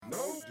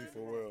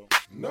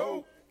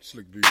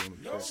Slick B on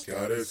the track.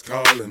 God is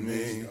calling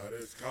me.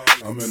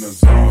 I'm in the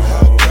zone.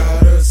 I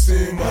gotta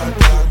see my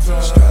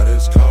doctor. Scott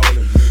is calling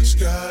me.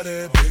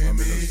 Scotty, baby. I'm in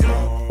the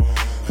zone.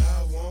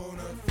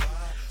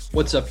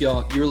 What's up,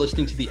 y'all? You're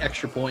listening to the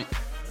Extra Point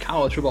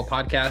College Football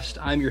Podcast.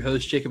 I'm your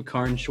host, Jacob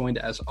Carnes, joined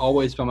as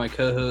always by my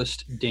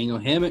co-host, Daniel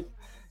Hammett.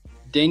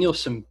 Daniel,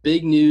 some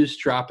big news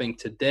dropping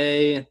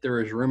today. There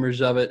was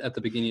rumors of it at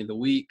the beginning of the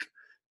week.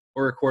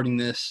 We're recording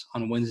this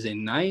on Wednesday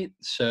night,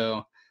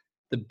 so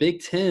the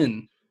Big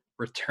Ten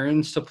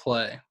returns to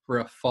play for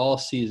a fall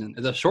season.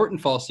 It's a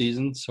shortened fall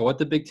season, so what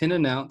the Big Ten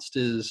announced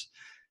is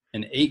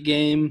an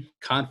 8-game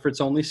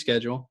conference-only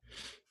schedule,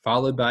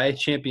 followed by a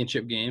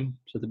championship game.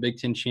 So the Big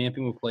Ten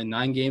champion will play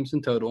 9 games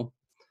in total.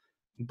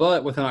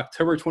 But with an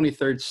October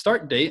 23rd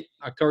start date,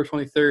 October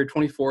 23rd,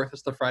 24th,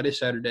 that's the Friday,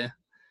 Saturday.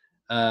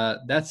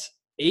 That's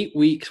 8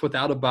 weeks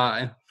without a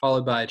bye,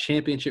 followed by a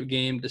championship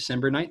game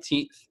December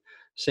 19th,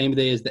 same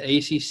day as the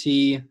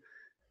ACC,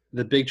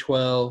 the Big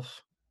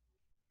 12.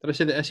 Did I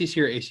say the SEC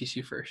or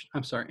ACC first?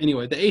 I'm sorry.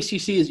 Anyway, the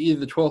ACC is either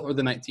the 12th or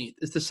the 19th.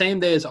 It's the same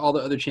day as all the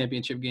other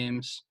championship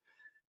games.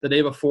 The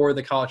day before,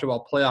 the College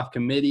Football Playoff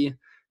Committee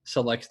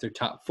selects their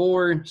top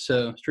 4.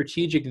 So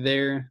strategic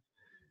there.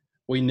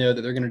 We know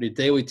that they're going to do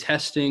daily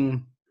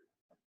testing.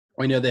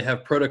 We know they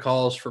have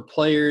protocols for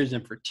players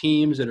and for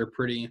teams that are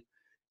pretty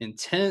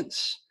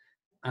intense.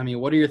 I mean,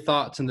 what are your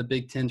thoughts on the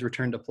Big Ten's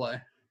return to play?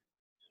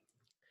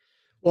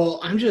 Well,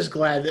 I'm just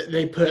glad that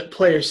they put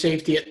player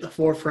safety at the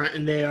forefront,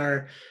 and they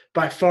are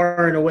by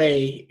far and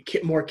away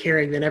more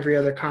caring than every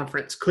other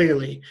conference,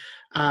 clearly.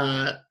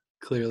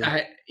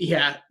 Clearly.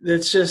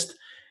 That's just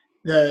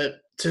to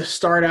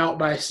start out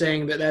by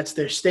saying that that's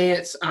their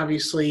stance,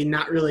 obviously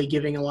not really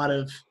giving a lot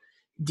of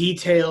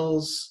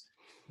details.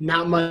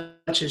 Not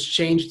much has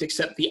changed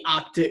except the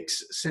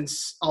optics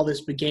since all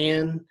this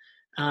began.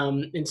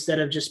 Instead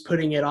of just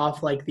putting it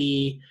off like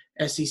the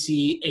SEC,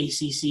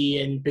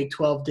 ACC, and Big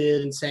 12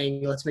 did and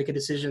saying, let's make a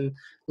decision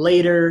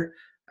later,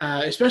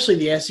 especially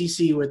the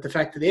SEC, with the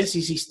fact that the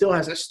SEC still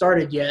hasn't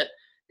started yet,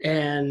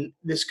 and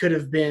this could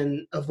have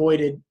been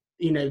avoided.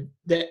 You know,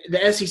 the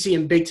SEC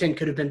and Big Ten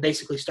could have been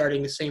basically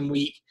starting the same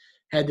week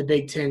had the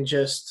Big Ten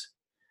just,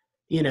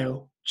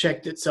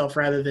 checked itself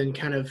rather than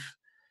kind of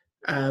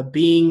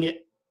being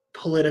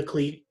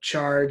politically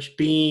charged,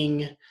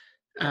 being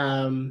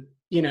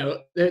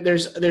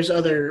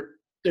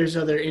there's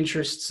other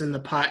interests in the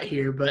pot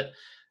here, but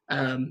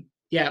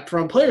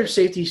from a player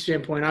safety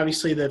standpoint,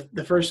 obviously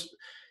the first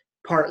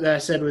part that I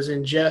said was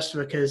in jest,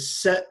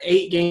 because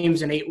 8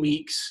 games in 8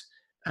 weeks,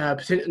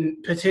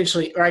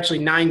 potentially, or actually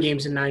 9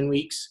 games in 9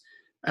 weeks,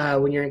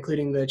 when you're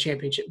including the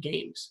championship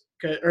games,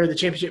 or the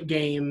championship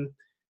game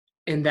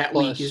in that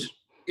Plus, week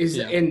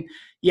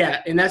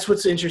and that's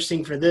what's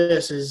interesting for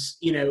this is,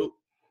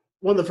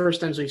 one of the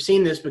first times we've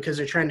seen this, because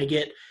they're trying to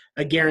get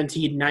a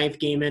guaranteed 9th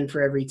game in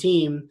for every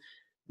team.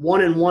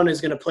 1 and 1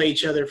 is going to play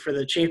each other for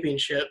the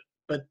championship,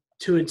 but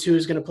 2 and 2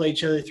 is going to play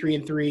each other 3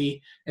 and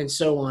 3, and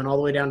so on, all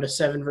the way down to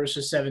 7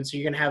 versus 7. So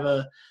you're going to have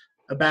a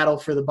battle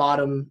for the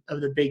bottom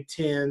of the Big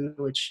Ten,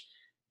 which,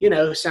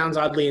 sounds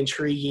oddly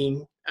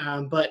intriguing.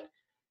 But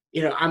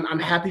I'm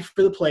happy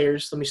for the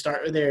players. Let me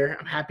start there.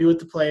 I'm happy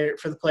with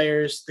for the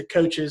players, the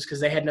coaches,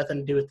 because they had nothing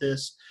to do with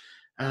this.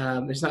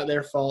 It's not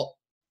their fault.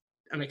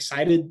 I'm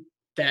excited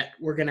that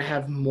we're going to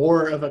have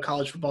more of a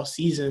college football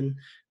season.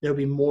 There'll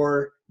be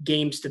more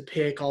games to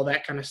pick, all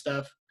that kind of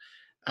stuff.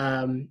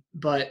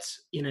 But,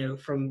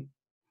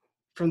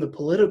 from the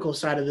political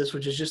side of this,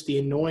 which is just the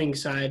annoying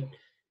side,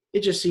 it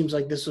just seems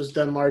like this was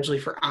done largely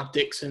for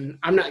optics, and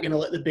I'm not going to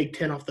let the Big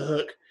Ten off the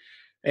hook.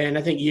 And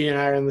I think you and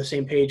I are on the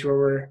same page where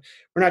we're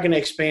not going to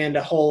expand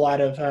a whole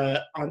lot of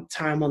on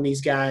time on these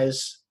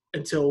guys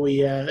until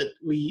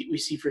we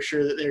see for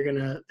sure that they're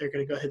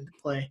gonna go ahead and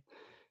play.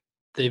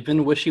 They've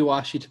been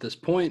wishy-washy to this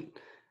point.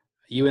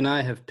 You and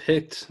I have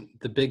picked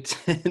the Big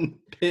Ten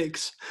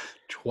picks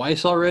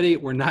twice already.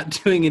 We're not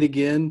doing it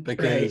again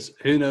because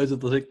Who knows if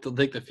they'll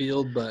take the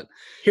field. But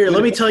here,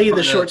 let me tell you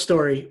the short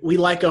story. We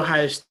like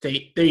Ohio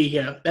State. There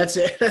you go. That's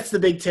it. That's the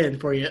Big Ten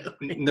for you.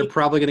 They're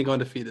probably going to go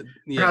undefeated.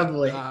 Yeah.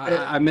 Probably.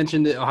 I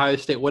mentioned that Ohio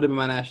State would have been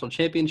my national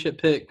championship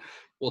pick.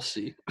 We'll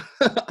see.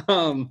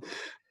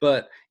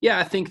 But, yeah,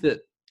 I think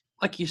that,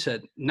 like you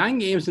said, 9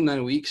 games in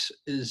 9 weeks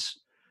is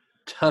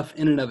tough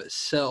in and of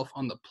itself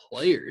on the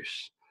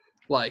players.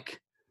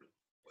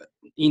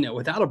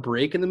 Without a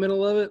break in the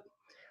middle of it.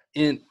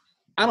 And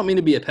I don't mean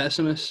to be a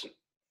pessimist,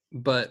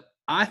 but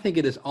I think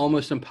it is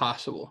almost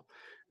impossible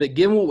that,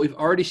 given what we've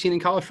already seen in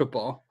college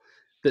football,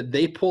 that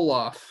they pull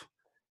off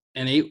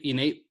an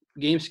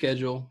 8-game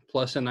schedule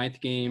plus a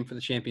 9th game for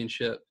the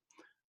championship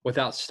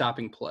without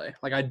stopping play.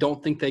 I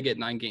don't think they get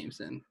 9 games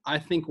in. I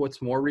think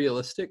what's more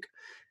realistic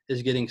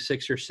is getting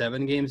 6 or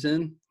 7 games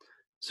in.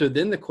 So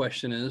then the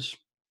question is,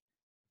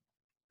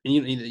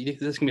 and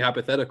this can be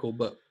hypothetical,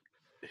 but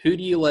who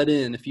do you let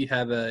in if you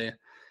have a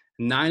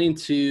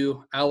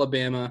 9-2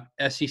 Alabama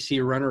SEC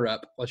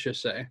runner-up, let's just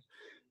say,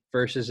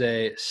 versus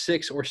a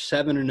 6 or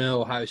 7-0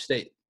 Ohio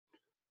State?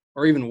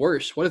 Or even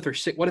worse, what if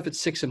it's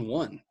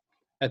 6-1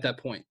 at that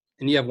point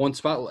and you have 1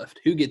 spot left?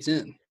 Who gets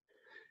in?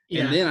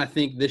 Yeah. And then I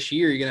think this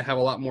year you're going to have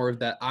a lot more of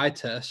that eye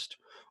test,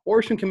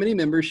 or some committee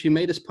members who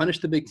may just punish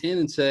the Big Ten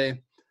and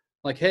say,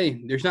 like,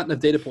 hey, there's not enough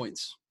data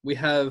points. We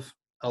have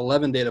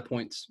 11 data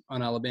points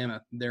on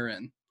Alabama. They're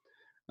in.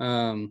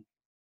 And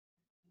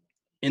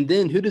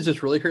then who does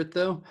this really hurt,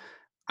 though?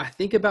 I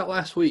think about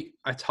last week.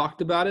 I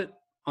talked about it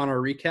on our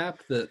recap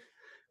that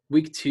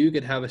week 2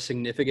 could have a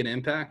significant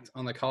impact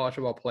on the college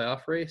football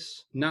playoff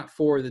race, not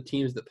for the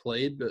teams that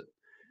played, but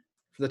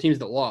for the teams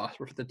that lost,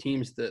 or for the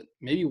teams that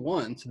maybe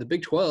won. So the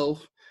Big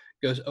 12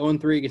 goes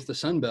 0-3 against the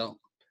Sun Belt.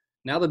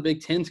 Now the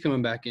Big 10's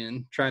coming back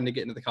in, trying to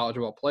get into the college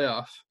football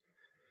playoff.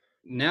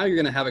 Now you're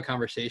going to have a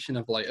conversation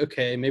of like,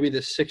 okay, maybe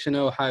this 6-0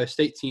 Ohio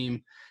State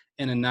team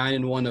and a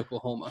 9-1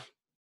 Oklahoma,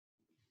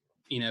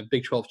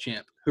 Big 12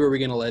 champ. Who are we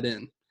going to let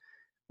in?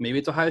 Maybe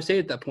it's Ohio State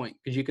at that point,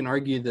 because you can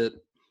argue that,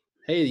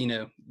 hey,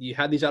 you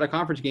had these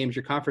out-of-conference games,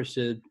 your conference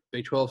did.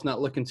 Big 12's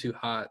not looking too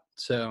hot.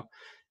 So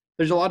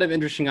there's a lot of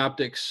interesting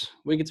optics.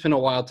 We could spend a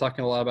while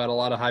talking a lot about a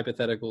lot of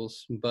hypotheticals,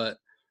 but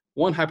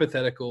one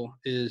hypothetical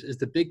is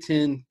the Big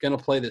Ten going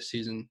to play this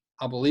season?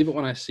 I'll believe it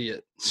when I see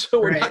it.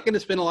 So we're not going to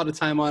spend a lot of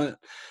time on it.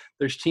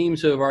 There's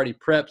teams who have already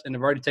prepped and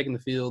have already taken the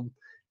field,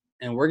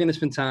 and we're going to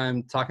spend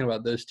time talking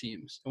about those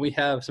teams. And we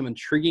have some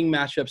intriguing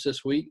matchups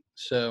this week.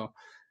 So,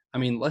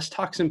 let's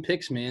talk some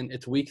picks, man.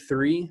 It's week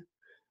 3.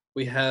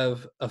 We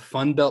have a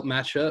Fun Belt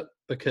matchup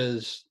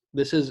because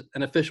this is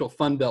an official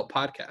Fun Belt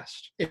podcast.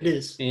 It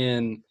is.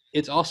 And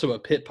it's also a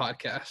Pitt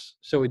podcast.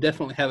 So we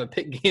definitely have a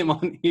Pitt game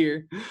on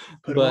here.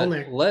 Put them on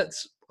there.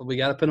 We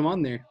got to put them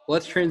on there.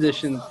 Let's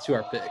transition to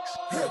our picks.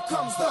 Here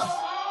comes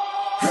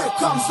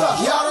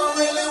y'all don't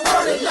really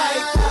want it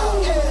like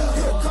that.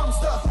 Here comes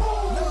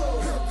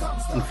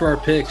And for our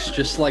picks,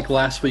 just like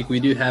last week, we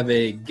do have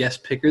a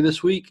guest picker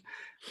this week.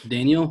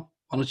 Daniel,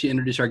 why don't you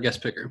introduce our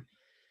guest picker?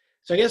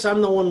 So I guess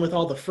I'm the one with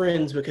all the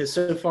friends, because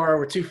so far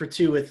we're 2 for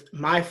 2 with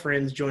my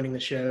friends joining the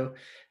show.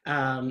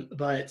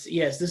 But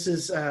yes, this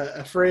is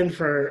a friend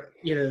for,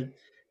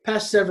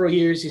 past several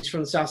years. He's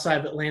from the south side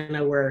of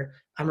Atlanta, where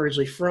I'm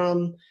originally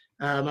from.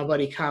 My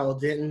buddy Kyle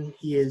Denton,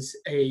 he is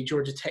a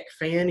Georgia Tech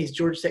fan. He's a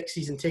Georgia Tech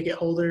season ticket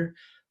holder.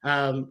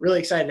 Really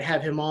excited to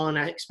have him on,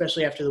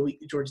 especially after the week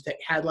that Georgia Tech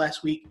had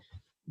last week.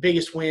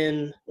 Biggest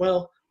win,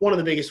 one of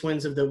the biggest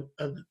wins of the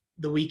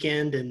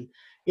weekend, and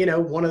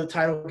one of the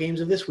title games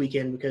of this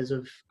weekend, because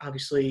of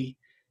obviously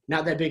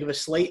not that big of a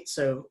slate.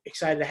 So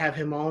excited to have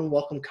him on.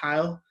 Welcome,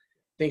 Kyle.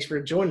 Thanks for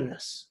joining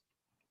us.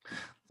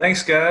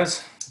 Thanks,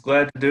 guys.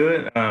 Glad to do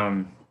it.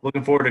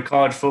 Looking forward to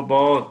college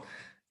football.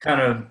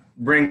 Kind of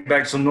bring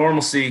back some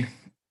normalcy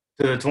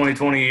to the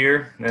 2020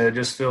 year. It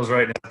just feels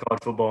right to have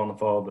college football in the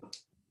fall. But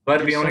glad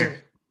to be on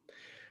here.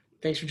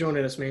 Thanks for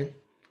joining us, man.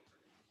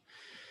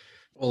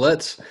 Well,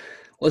 let's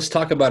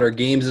talk about our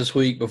games this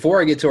week.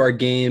 Before I get to our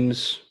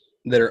games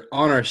that are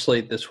on our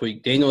slate this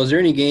week, Daniel, is there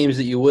any games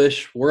that you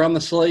wish were on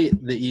the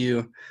slate that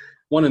you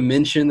want to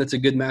mention that's a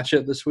good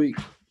matchup this week?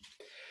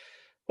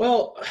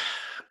 Well,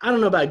 I don't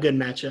know about a good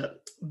matchup,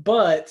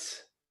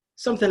 but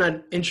something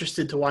I'm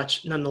interested to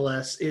watch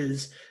nonetheless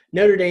is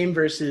Notre Dame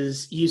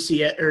versus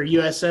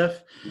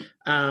USF.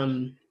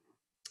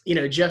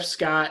 Jeff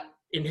Scott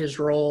in his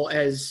role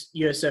as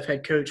USF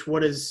head coach,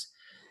 what does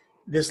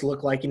this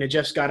look like?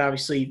 Jeff Scott,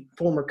 obviously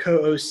former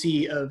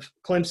co-OC of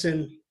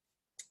Clemson.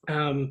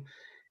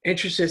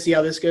 Interested to see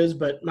how this goes,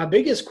 but my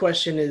biggest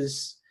question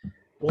is,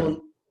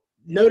 will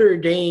Notre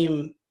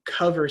Dame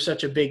cover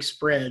such a big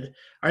spread?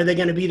 Are they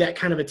going to be that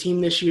kind of a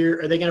team this year?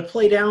 Are they going to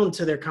play down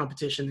to their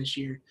competition this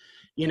year?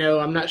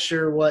 I'm not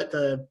sure what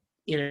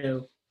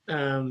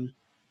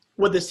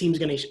what this team's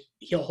going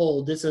to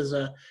hold. This is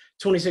a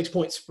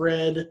 26-point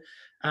spread,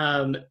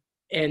 and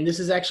this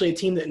is actually a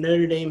team that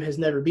Notre Dame has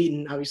never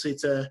beaten. Obviously,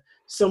 it's a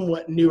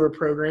somewhat newer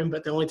program,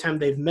 but the only time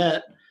they've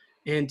met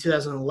in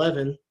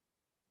 2011,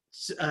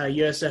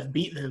 USF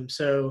beat them.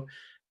 So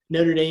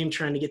Notre Dame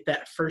trying to get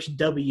that first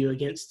W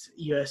against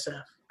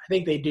USF. I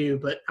think they do,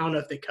 but I don't know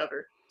if they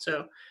cover.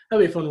 So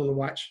that'll be a fun one to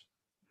watch.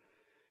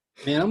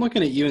 Man, I'm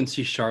looking at UNC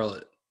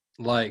Charlotte.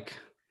 Like,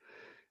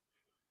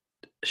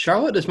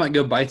 Charlotte just might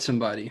go bite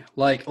somebody.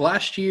 Like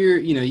last year,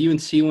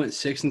 UNC went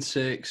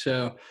 6-6.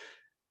 So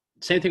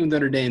same thing with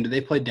Notre Dame. Did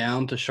they play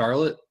down to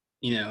Charlotte?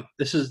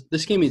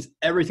 This game means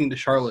everything to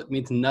Charlotte. It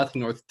means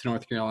nothing to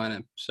North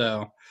Carolina.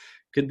 So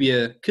could be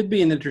an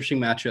interesting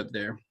matchup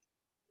there.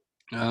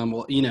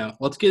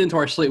 Let's get into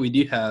our slate we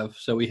do have.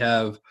 So we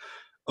have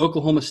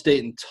Oklahoma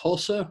State and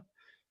Tulsa,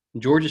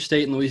 Georgia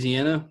State and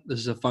Louisiana. This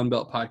is a Fun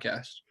Belt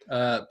podcast.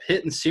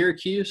 Pitt and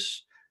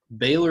Syracuse,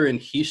 Baylor and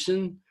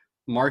Houston,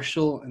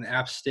 Marshall and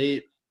App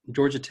State,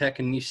 Georgia Tech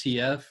and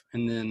UCF,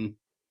 and then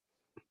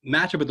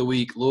matchup of the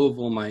week,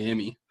 Louisville and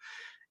Miami.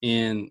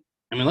 And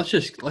let's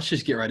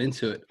just get right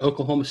into it.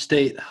 Oklahoma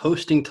State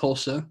hosting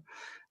Tulsa.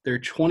 They're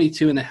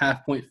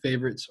 22.5-point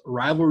favorites.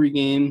 Rivalry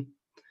game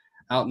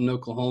out in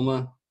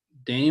Oklahoma.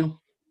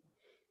 Daniel,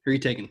 who are you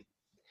taking?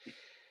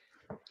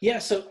 Yeah,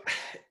 so,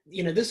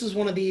 this is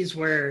one of these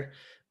where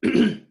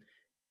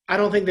I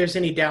don't think there's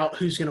any doubt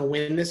who's going to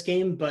win this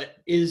game, but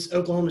is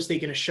Oklahoma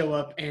State going to show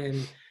up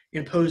and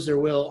impose their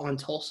will on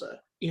Tulsa?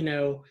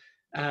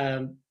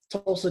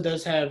 Tulsa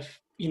does have,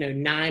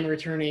 9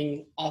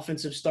 returning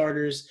offensive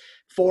starters,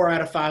 4 out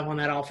of 5 on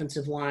that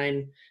offensive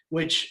line,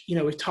 which,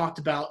 we've talked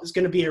about is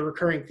going to be a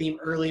recurring theme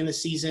early in the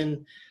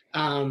season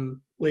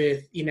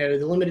with, the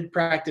limited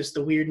practice,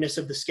 the weirdness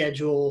of the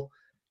schedule.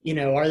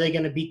 Are they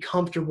going to be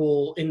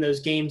comfortable in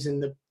those games?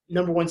 And the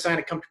number one sign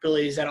of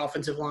comfortability is that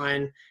offensive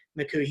line and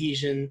the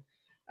cohesion.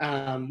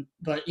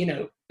 But,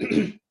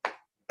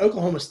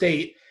 Oklahoma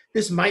State,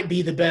 this might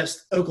be the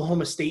best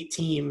Oklahoma State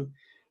team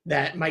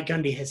that Mike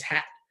Gundy has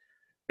had.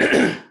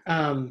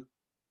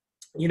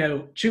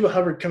 Chuba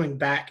Hubbard coming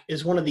back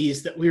is one of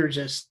these that we were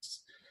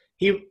just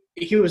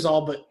he was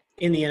all but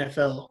in the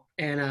NFL,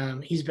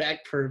 and he's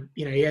back for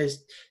he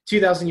has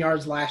 2,000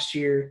 yards last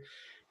year.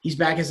 He's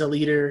back as a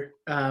leader.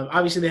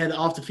 Obviously, they had the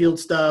off the field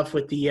stuff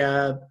with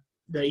the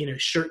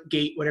shirt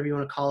gate, whatever you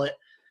want to call it.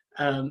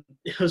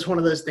 It was one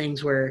of those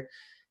things where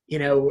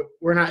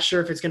we're not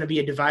sure if it's going to be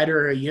a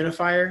divider or a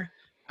unifier.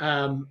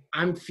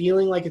 I'm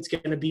feeling like it's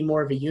going to be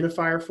more of a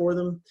unifier for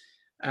them.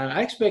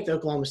 I expect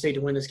Oklahoma State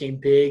to win this game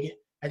big.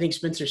 I think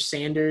Spencer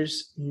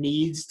Sanders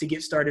needs to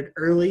get started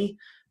early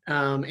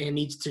and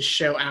needs to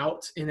show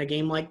out in a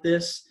game like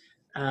this.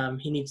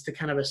 He needs to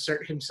kind of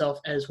assert himself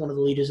as one of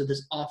the leaders of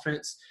this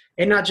offense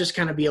and not just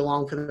kind of be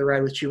along for the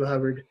ride with Chuba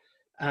Hubbard.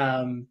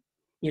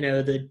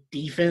 The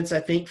defense,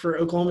 I think, for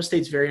Oklahoma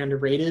State is very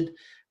underrated.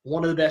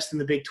 One of the best in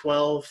the Big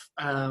 12.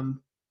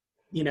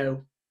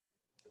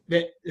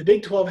 The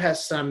Big 12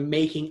 has some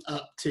making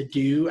up to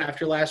do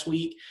after last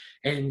week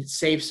and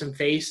save some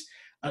face.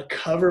 A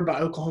cover by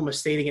Oklahoma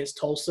State against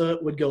Tulsa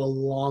would go a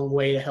long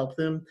way to help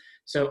them.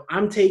 So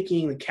I'm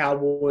taking the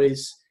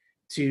Cowboys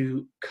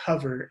to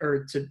cover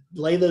or to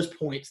lay those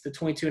points, the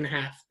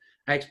 22.5.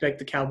 I expect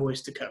the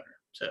Cowboys to cover.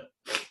 So,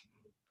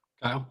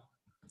 Kyle?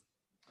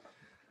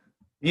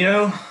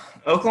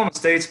 Oklahoma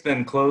State's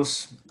been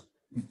close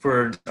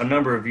for a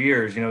number of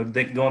years,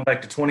 going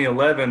back to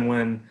 2011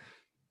 when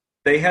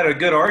they had a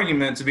good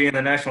argument to be in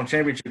the national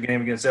championship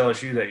game against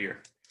LSU that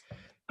year.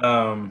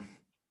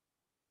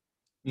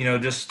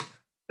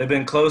 They've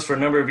been close for a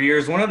number of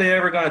years. When are they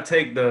ever going to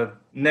take the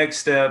next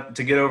step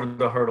to get over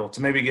the hurdle,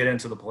 to maybe get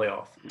into the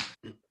playoff?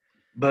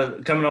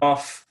 But coming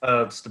off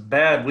just a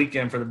bad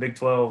weekend for the Big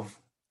 12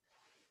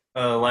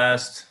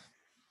 last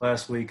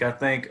week, I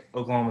think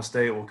Oklahoma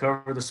State will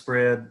cover the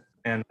spread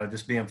and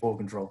just be in full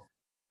control.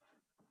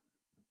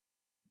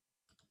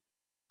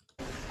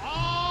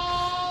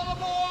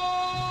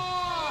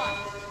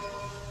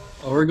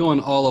 Oh, we're going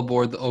all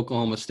aboard the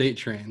Oklahoma State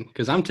train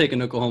because I'm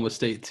taking Oklahoma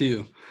State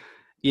too.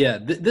 Yeah,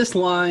 this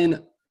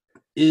line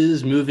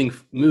is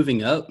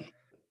moving up.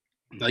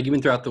 Like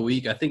even throughout the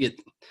week, I think it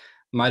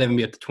might even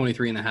be up to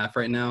 23.5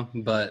 right now.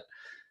 But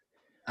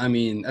I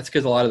mean, that's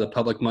because a lot of the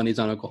public money's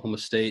on Oklahoma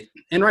State,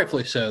 and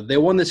rightfully so. They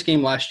won this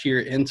game last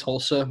year in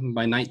Tulsa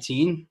by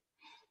 19.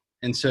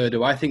 And so,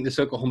 do I think this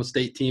Oklahoma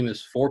State team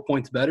is 4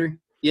 points better?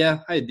 Yeah,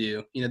 I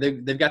do.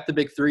 They've got the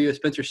big three with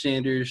Spencer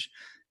Sanders,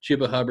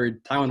 Chuba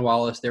Hubbard, Tylan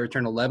Wallace. They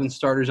returned 11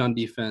 starters on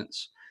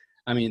defense.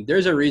 I mean,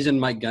 there's a reason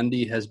Mike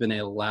Gundy has been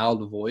a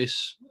loud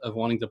voice of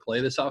wanting to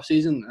play this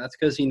offseason. That's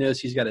because he knows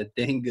he's got a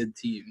dang good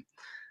team.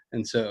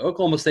 And so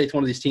Oklahoma State's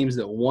one of these teams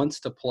that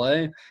wants to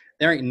play.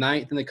 They're ranked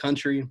 9th in the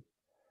country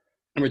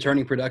in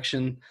returning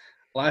production.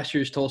 Last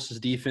year's Tulsa's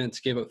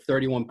defense gave up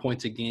 31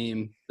 points a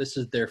game. This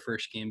is their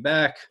first game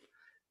back.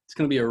 It's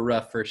going to be a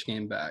rough first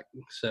game back.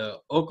 So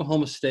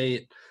Oklahoma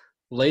State,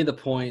 lay the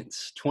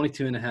points,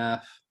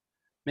 22.5.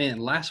 Man,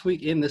 last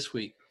week and this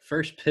week,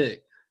 first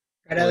pick.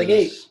 Right out of the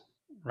gate.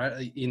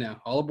 Right,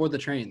 all aboard the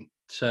train.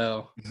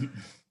 So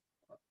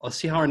let's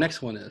see how our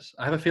next one is.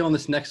 I have a feeling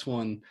this next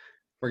one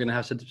we're going to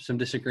have some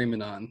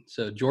disagreement on.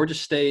 So Georgia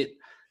State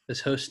is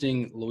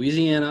hosting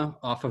Louisiana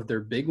off of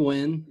their big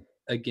win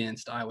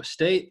against Iowa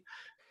State.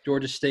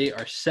 Georgia State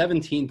are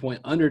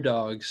 17-point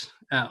underdogs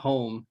at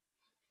home.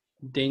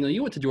 Daniel,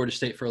 you went to Georgia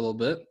State for a little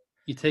bit.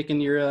 You taking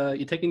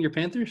your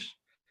Panthers?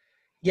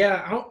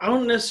 Yeah, I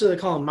don't necessarily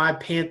call them my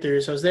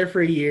Panthers. I was there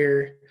for a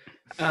year.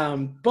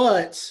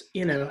 But,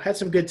 had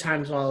some good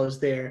times while I was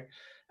there.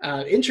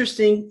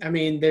 Interesting. I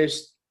mean,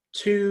 there's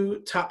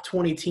 2 top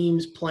 20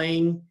 teams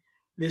playing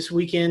this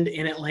weekend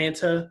in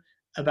Atlanta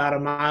about 2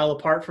 miles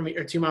apart from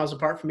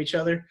each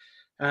other.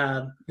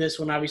 This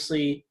one,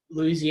 obviously,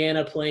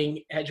 Louisiana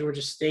playing at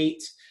Georgia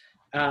State.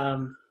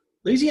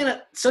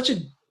 Louisiana, such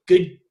a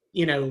good,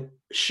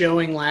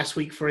 showing last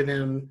week for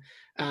them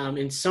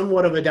in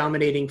somewhat of a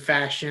dominating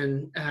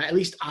fashion, at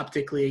least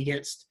optically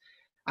against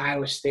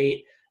Iowa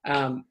State.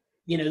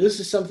 This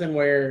is something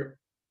where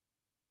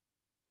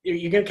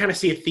you're going to kind of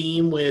see a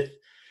theme with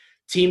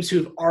teams who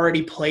have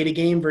already played a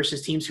game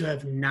versus teams who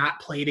have not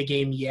played a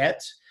game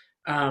yet.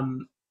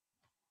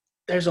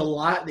 There's a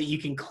lot that you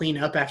can clean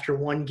up after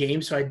one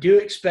game. So I do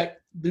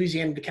expect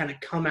Louisiana to kind of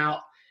come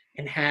out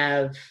and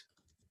have,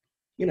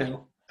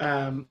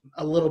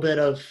 a little bit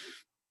of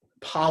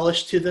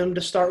polish to them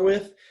to start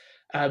with.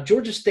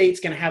 Georgia State's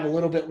going to have a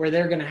little bit where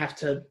they're going to have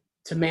to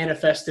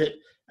manifest it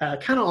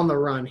kind of on the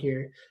run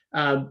here.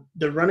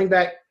 The running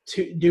back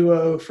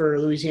duo for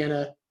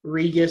Louisiana,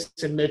 Regis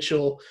and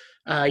Mitchell,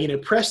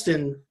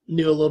 Preston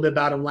knew a little bit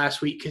about him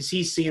last week because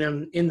he's seen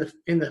him in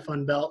the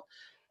Fun Belt.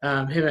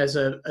 Him as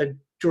a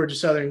Georgia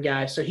Southern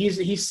guy, so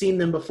he's seen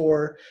them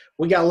before.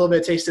 We got a little bit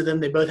of taste of them.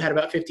 They both had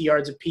about 50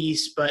 yards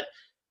apiece, but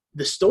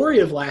the story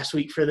of last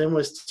week for them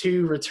was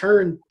 2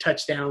 return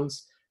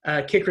touchdowns,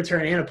 kick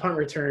return and a punt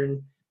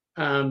return.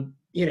 2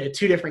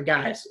 different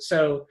guys.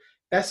 So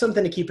that's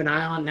something to keep an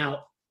eye on.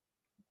 Now,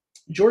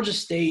 Georgia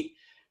State,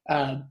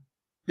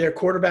 their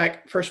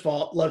quarterback, first of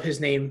all, love his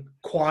name,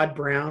 Quad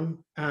Brown.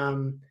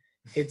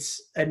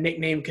 It's a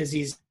nickname because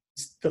he's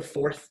the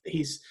fourth.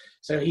 His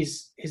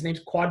name's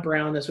Quad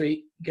Brown. That's what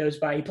he goes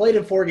by. He played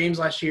in 4 games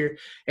last year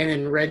and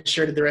then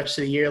redshirted the rest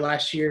of the year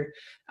last year.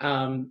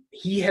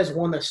 He has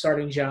won the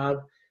starting job.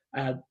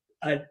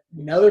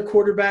 Another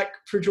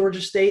quarterback for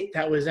Georgia State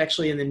that was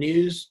actually in the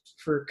news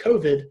for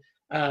COVID,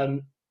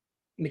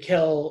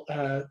 Mikel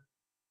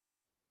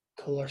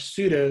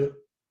Colarsudo.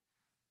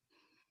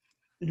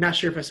 Not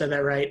sure if I said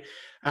that right.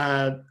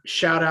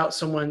 Shout out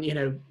someone,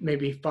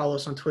 maybe follow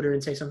us on Twitter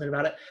and say something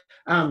about it.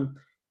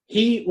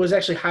 He was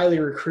actually highly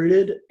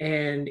recruited,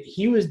 and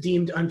he was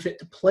deemed unfit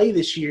to play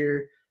this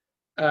year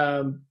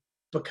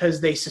because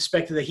they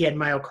suspected that he had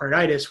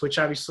myocarditis, which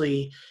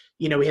obviously,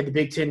 we had the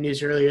Big Ten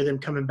news earlier, them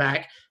coming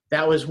back.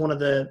 That was one of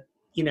the,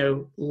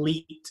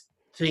 leaked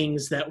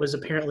things that was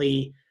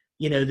apparently,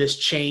 this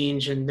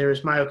change, and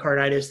there's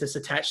myocarditis that's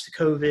attached to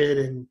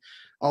COVID, and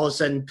all of a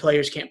sudden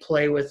players can't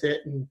play with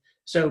it. And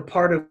so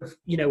part of,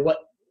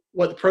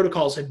 what the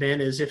protocols have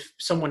been is if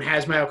someone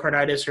has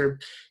myocarditis or,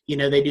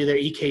 they do their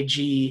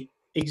EKG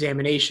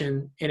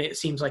examination and it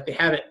seems like they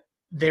have it,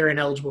 they're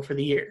ineligible for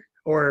the year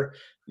or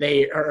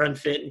they are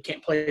unfit and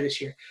can't play this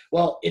year.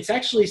 Well, it's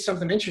actually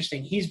something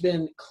interesting. He's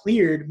been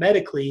cleared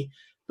medically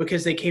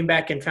because they came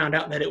back and found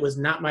out that it was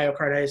not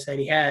myocarditis that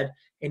he had,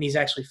 and he's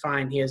actually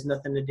fine. He has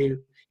nothing to do.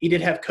 He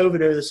did have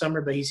COVID over the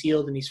summer, but he's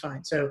healed and he's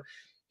fine. So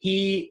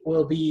he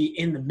will be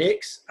in the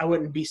mix. I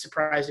wouldn't be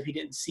surprised if he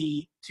didn't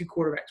see 2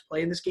 quarterbacks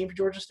play in this game for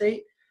Georgia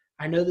State.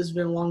 I know this has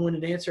been a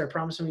long-winded answer. I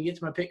promise I'm going to get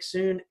to my pick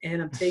soon,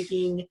 and I'm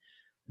taking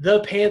the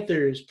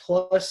Panthers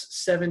plus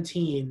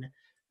 17.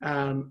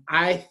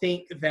 I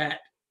think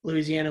that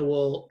Louisiana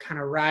will kind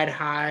of ride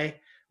high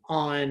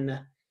on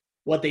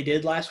what they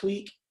did last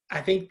week. I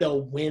think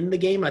they'll win the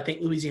game. I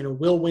think Louisiana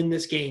will win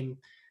this game,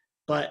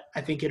 but I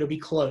think it'll be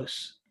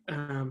close.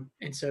 And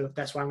so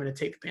that's why I'm going to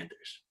take the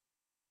Panthers.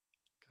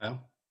 Okay.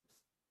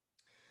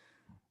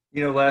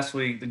 Last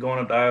week, going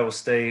up to Iowa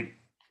State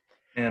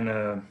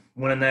and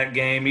winning that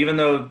game, even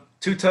though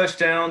 2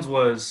 touchdowns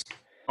was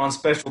on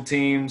special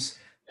teams,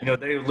 they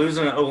were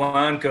losing an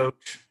O-line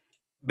coach.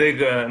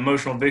 Big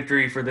emotional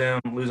victory for them,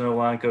 losing an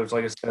O-line coach,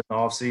 like I said, in the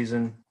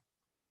offseason.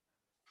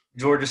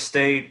 Georgia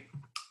State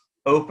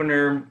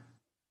opener,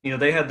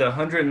 they had the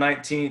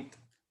 119th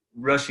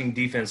rushing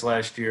defense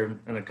last year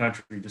in the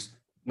country, just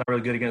not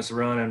really good against the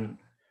run, and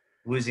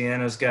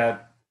Louisiana's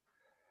got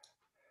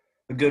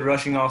a good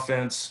rushing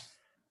offense.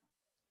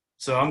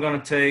 So I'm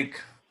going to take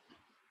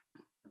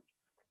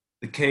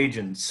the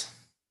Cajuns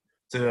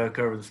to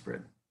cover the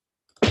spread.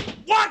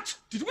 What?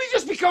 Did we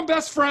just become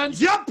best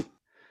friends? Yep.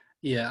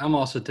 Yeah, I'm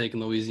also taking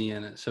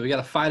Louisiana. So we got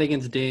a fight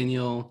against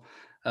Daniel.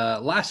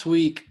 Last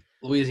week,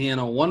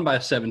 Louisiana won by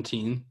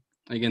 17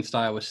 against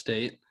Iowa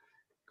State.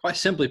 Quite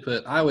simply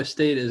put, Iowa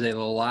State is a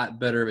lot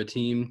better of a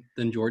team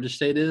than Georgia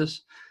State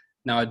is.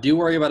 Now, I do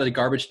worry about a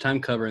garbage time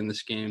cover in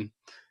this game.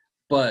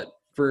 But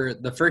for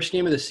the first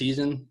game of the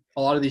season,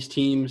 a lot of these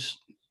teams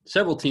 –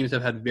 several teams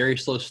have had very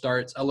slow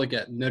starts. I look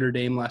at Notre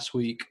Dame last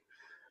week.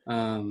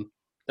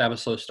 That was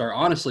a slow start.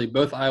 Honestly,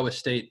 both Iowa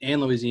State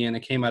and Louisiana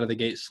came out of the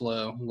gate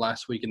slow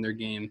last week in their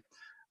game.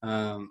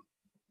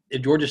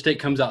 If Georgia State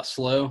comes out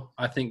slow,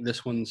 I think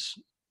this one's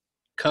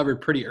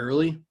covered pretty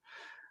early.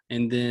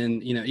 And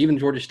then, even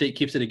Georgia State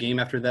keeps it a game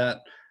after that,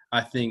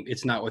 I think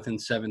it's not within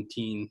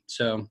 17.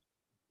 So,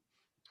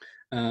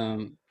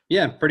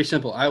 pretty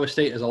simple. Iowa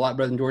State is a lot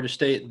better than Georgia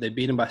State. They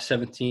beat them by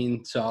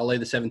 17, so I'll lay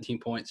the 17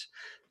 points.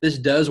 This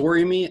does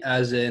worry me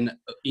as in,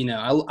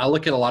 I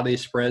look at a lot of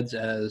these spreads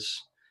as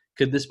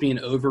could this be an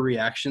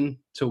overreaction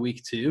to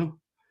week 2?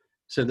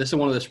 So this is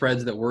one of the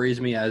spreads that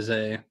worries me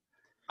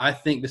I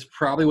think this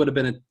probably would have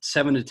been a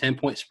 7 to 10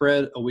 point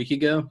spread a week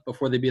ago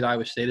before they beat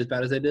Iowa State as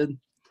bad as they did.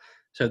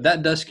 So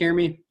that does scare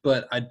me,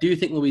 but I do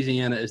think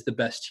Louisiana is the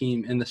best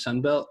team in the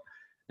Sun Belt.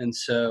 And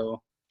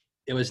so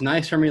it was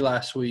nice for me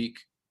last week.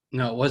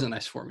 No, it wasn't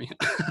nice for me.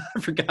 I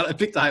forgot I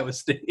picked Iowa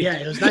State. Yeah,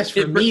 it was nice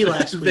for me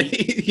last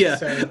week.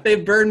 They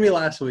burned me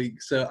last week.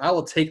 So I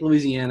will take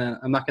Louisiana.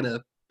 I'm not going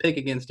to pick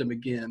against them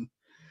again.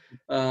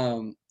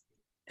 And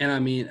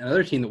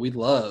another team that we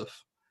love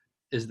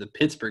is the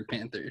Pittsburgh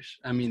Panthers.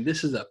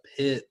 This is a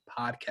Pitt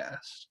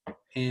podcast.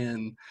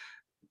 And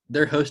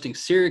they're hosting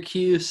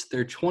Syracuse.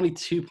 They're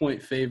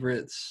 22-point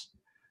favorites.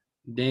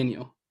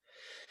 Daniel.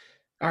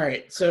 All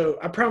right, so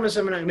I promise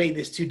I'm not going to make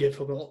this too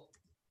difficult.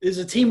 There's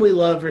a team we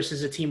love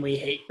versus a team we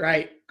hate,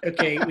 right?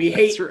 Okay, we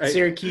hate right.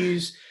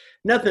 Syracuse.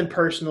 Nothing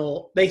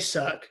personal. They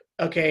suck.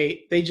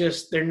 Okay,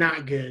 they're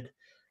not good.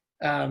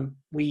 Number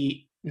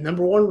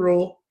one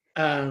rule,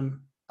 all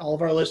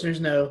of our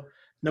listeners know,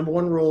 Number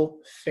one rule,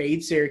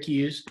 fade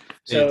Syracuse.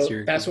 So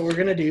that's what we're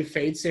going to do,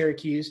 fade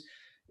Syracuse.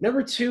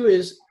 Number two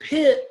is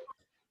Pitt.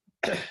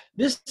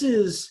 This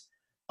is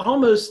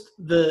almost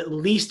the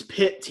least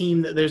Pitt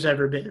team that there's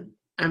ever been.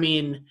 I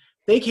mean,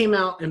 they came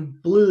out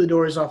and blew the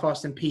doors off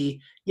Austin Peay.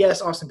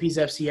 Yes, Austin Peay's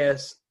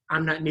FCS.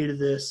 I'm not new to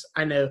this.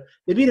 I know.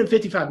 They beat him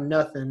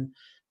 55-0.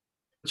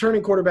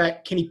 Returning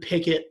quarterback, Kenny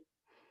Pickett.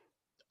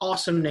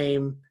 Awesome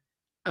name.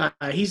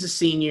 He's a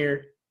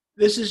senior.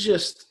 This is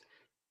just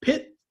 –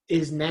 Pitt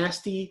is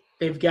nasty.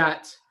 They've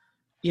got,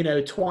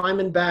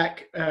 Twyman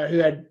back, who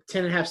had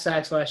 10.5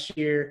 sacks last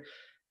year.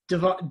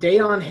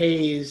 Dayon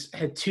Hayes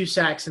had 2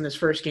 sacks in his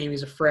first game.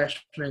 He's a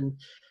freshman.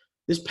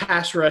 This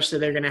pass rush that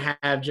they're going to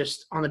have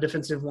just on the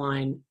defensive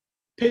line,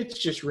 Pitt's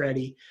just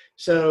ready.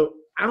 So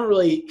I don't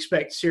really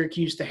expect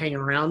Syracuse to hang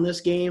around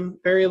this game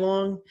very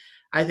long.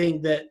 I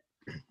think that,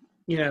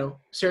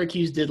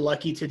 Syracuse did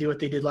lucky to do what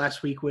they did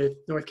last week with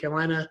North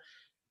Carolina.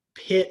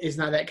 Pitt is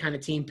not that kind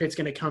of team. Pitt's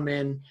going to come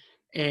in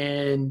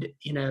and,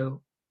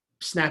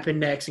 snapping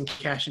necks and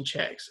cashing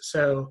checks.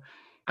 So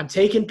I'm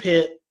taking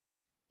Pitt,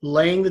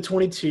 laying the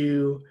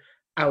 22.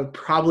 I would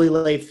probably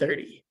lay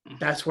 30.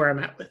 That's where I'm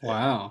at with it.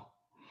 Wow.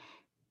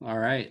 All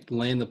right.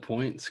 Laying the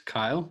points.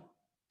 Kyle?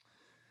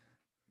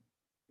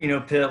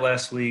 Pitt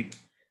last week,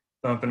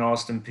 thumping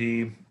Austin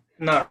Peay.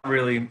 Not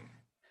really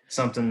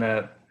something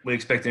that we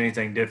expected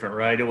anything different,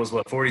 right? It was,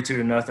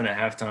 42-0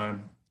 at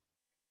halftime.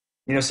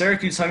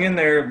 Syracuse hung in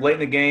there late in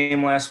the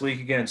game last week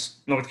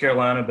against North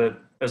Carolina, but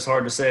it's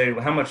hard to say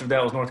how much of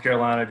that was North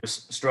Carolina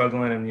just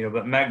struggling. And,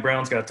 but Mac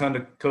Brown's got a ton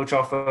to coach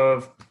off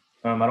of.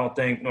 I don't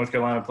think North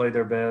Carolina played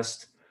their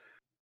best.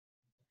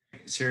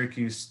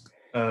 Syracuse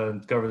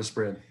cover the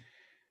spread.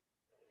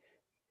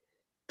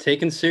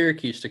 Taking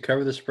Syracuse to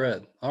cover the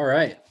spread. All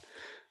right.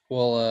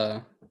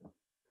 Well,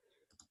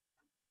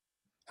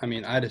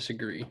 I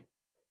disagree.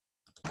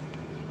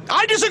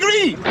 I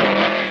disagree.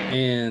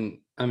 And,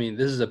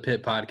 this is a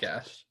Pitt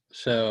podcast.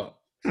 So,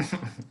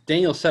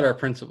 Daniel set our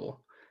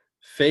principle.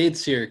 Fade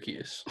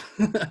Syracuse.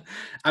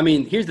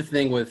 Here's the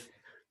thing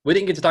we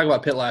didn't get to talk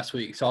about Pitt last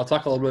week, so I'll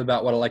talk a little bit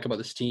about what I like about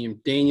this team.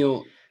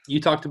 Daniel, you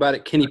talked about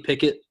it. Kenny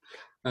Pickett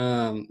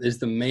is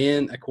the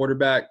man at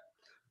quarterback.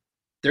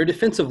 Their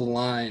defensive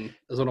line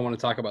is what I want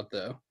to talk about,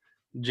 though.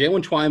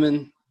 Jalen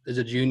Twyman is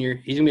a junior.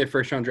 He's going to be a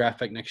first-round draft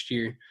pick next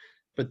year.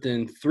 But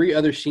then 3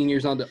 other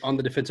seniors on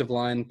the defensive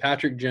line,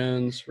 Patrick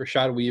Jones,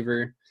 Rashad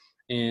Weaver,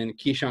 and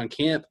Keyshawn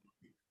Camp.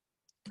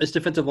 This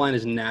defensive line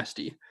is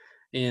nasty.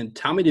 And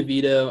Tommy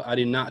DeVito, I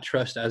do not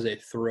trust as a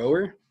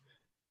thrower.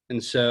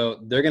 And so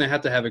they're going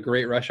to have a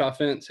great rush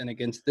offense. And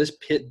against this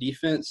Pitt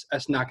defense,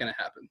 that's not going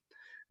to happen.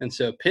 And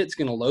so Pitt's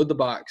going to load the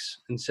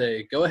box and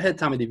say, go ahead,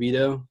 Tommy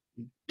DeVito.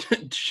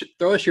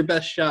 Throw us your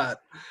best shot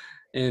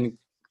and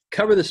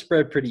cover the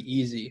spread pretty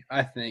easy,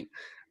 I think.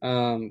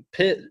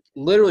 Pitt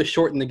literally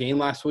shortened the game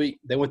last week.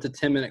 They went to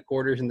 10-minute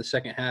quarters in the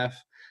second half.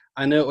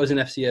 I know it was an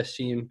FCS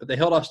team, but they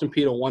held Austin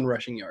Peay to 1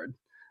 rushing yard.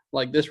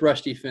 This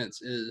rush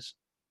defense is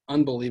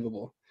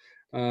unbelievable.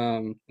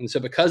 And so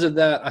because of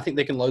that, I think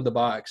they can load the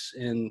box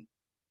and,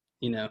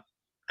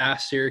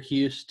 ask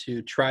Syracuse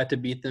to try to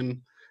beat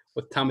them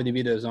with Tommy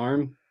DeVito's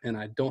arm, and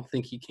I don't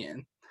think he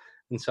can.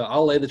 And so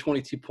I'll lay the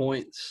 22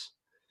 points.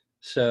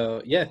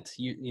 So, yeah,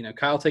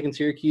 Kyle taking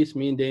Syracuse,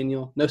 me and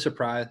Daniel, no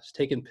surprise,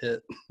 taking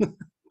Pitt.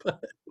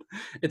 But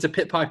it's a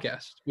Pitt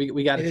podcast.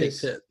 We got to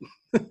take Pitt.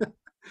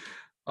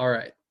 All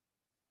right.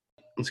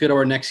 Let's go to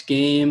our next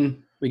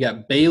game. We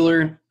got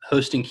Baylor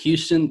hosting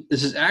Houston.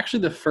 This is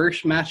actually the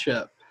first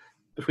matchup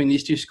between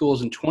these two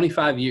schools in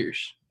 25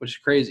 years, which is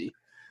crazy,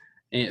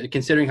 and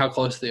considering how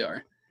close they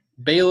are.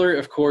 Baylor,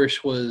 of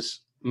course, was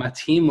my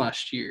team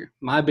last year,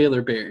 my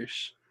Baylor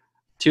Bears.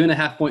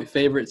 2.5-point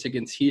favorites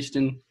against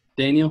Houston.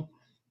 Daniel,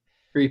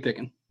 who are you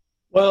picking?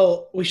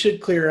 Well, we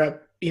should clear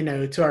up,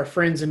 to our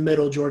friends in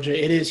Middle Georgia.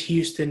 It is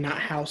Houston,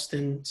 not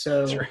Houston.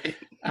 So That's right.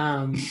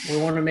 We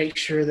want to make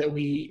sure that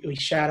we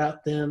shout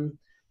out them.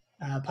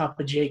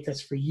 Papa Jake,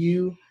 that's for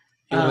you.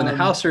 You live in a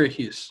house or a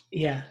Hughes?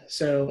 Yeah,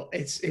 so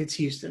it's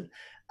Houston.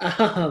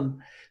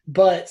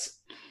 But,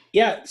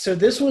 yeah, so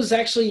this was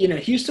actually,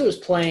 Houston was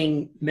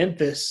playing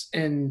Memphis,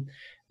 and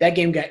that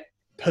game got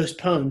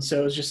postponed.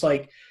 So it was just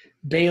like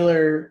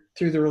Baylor,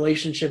 through the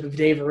relationship of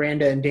Dave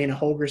Aranda and Dana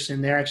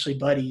Holgerson, they're actually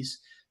buddies.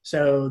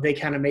 So they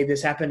kind of made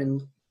this happen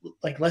in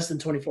less than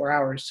 24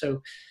 hours.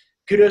 So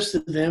kudos to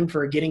them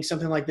for getting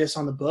something like this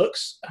on the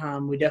books.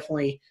 We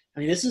definitely –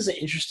 this is an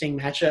interesting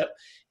matchup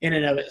in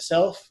and of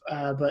itself.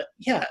 But,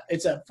 yeah,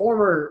 it's a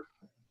former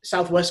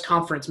Southwest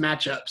Conference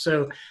matchup.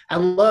 So I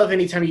love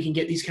anytime you can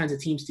get these kinds of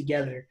teams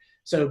together.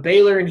 So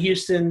Baylor and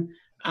Houston,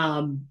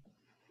 fun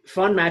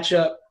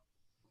matchup.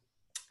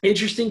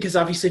 Interesting because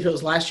obviously if it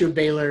was last year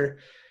Baylor,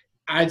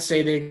 I'd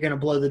say they're going to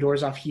blow the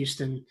doors off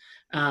Houston.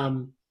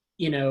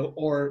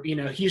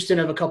 Houston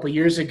of a couple of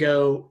years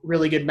ago,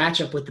 really good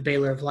matchup with the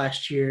Baylor of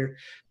last year.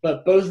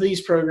 But both of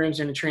these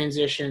programs in a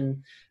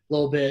transition a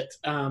little bit.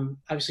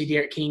 Obviously,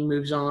 Derek King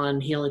moves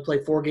on. He only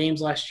played 4 games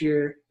last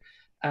year.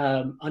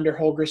 Under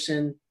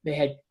Holgerson, they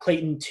had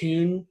Clayton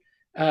Tune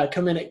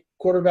come in at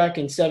quarterback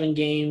in 7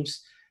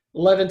 games.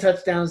 11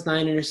 touchdowns,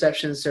 9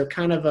 interceptions, so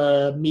kind of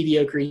a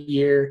mediocre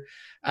year.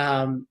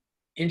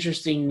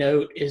 Interesting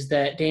note is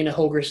that Dana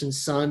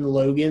Holgerson's son,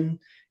 Logan,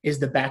 is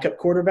the backup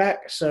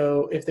quarterback.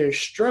 So if there's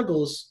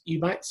struggles, you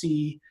might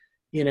see,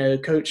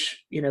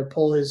 coach,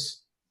 pull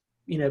his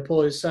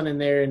son in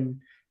there and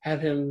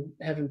have him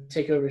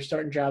take over a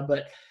starting job.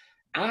 But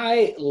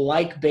I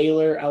like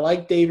Baylor. I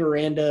like Dave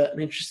Aranda. I'm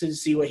interested to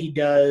see what he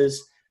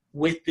does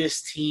with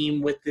this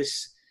team, with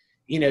this,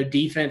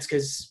 defense,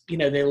 because,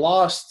 they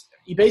lost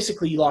 – you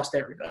basically lost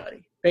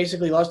everybody.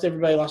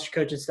 Lost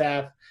your coaching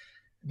staff.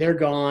 They're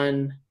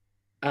gone.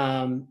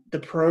 The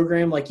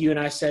program, like you and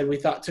I said, we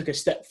thought took a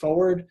step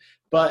forward,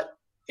 but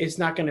it's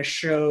not going to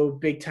show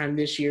big time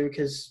this year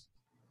because,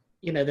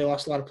 they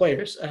lost a lot of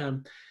players.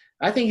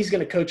 I think he's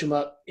going to coach them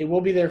up. It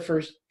will be their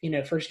first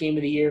game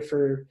of the year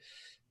for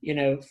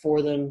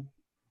them.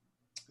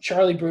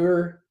 Charlie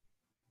Brewer,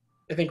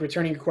 I think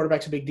returning a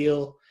quarterback's a big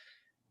deal.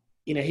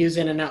 He was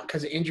in and out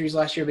because of injuries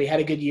last year, but he had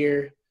a good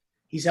year.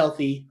 He's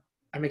healthy.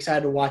 I'm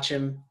excited to watch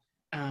him.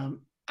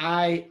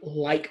 I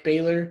like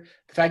Baylor.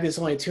 The fact that it's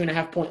only a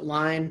 2.5-point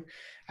line,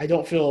 I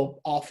don't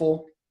feel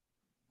awful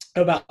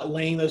about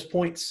laying those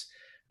points.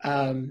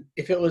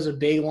 If it was a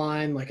big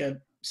line, like a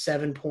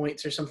 7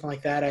 points or something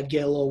like that, I'd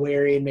get a little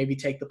wary and maybe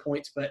take the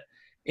points. But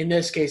in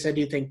this case, I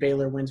do think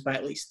Baylor wins by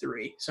at least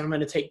 3. So I'm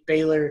going to take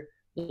Baylor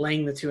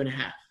laying the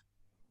 2.5.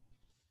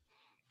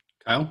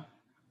 Kyle?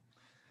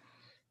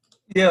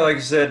 Yeah, like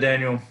you said,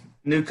 Daniel,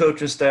 new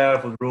coaching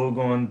staff with Rule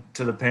going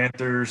to the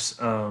Panthers.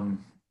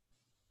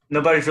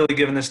 Nobody's really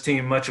given this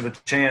team much of a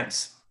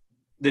chance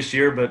this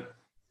year, but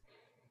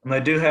they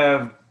do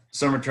have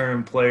some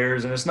returning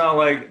players, and it's not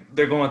like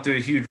they're going through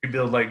a huge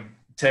rebuild like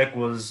Tech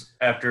was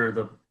after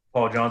the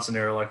Paul Johnson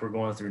era like we're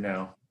going through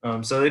now.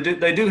 So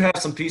they do have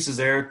some pieces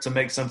there to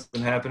make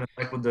something happen.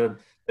 Like with it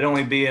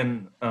only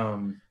being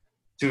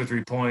 2 or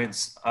 3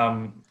 points,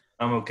 I'm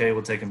okay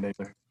with taking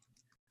Baylor.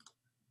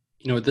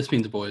 You know what this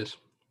means, boys?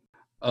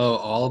 Oh,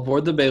 all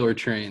aboard the Baylor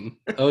train.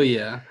 Oh,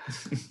 yeah.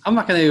 I'm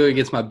not going to go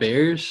against my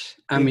Bears.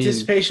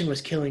 Anticipation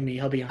was killing me,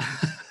 I'll be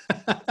honest.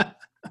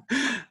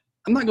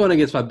 I'm not going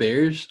against my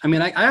Bears. I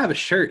mean, I have a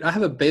shirt. I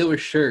have a Baylor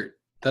shirt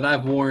that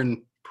I've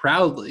worn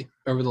proudly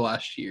over the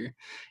last year.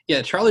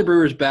 Yeah, Charlie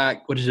Brewer's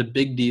back, which is a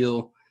big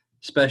deal,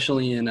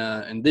 especially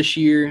in this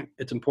year.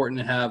 It's important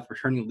to have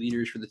returning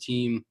leaders for the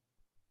team.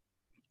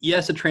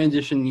 Yes, a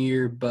transition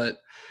year, but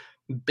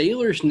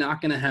Baylor's not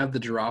going to have the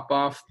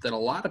drop-off that a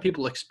lot of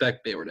people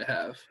expect Baylor to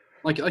have.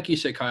 Like you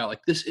said, Kyle,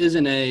 this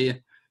isn't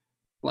a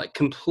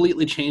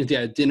completely change the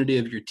identity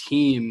of your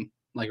team,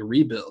 a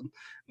rebuild.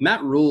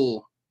 Matt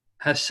Rule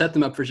has set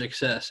them up for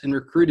success and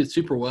recruited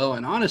super well.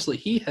 And honestly,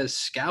 he has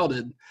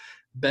scouted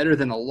better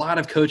than a lot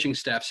of coaching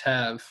staffs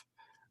have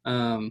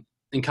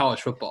in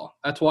college football.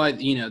 That's why,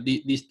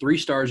 these 3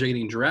 stars are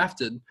getting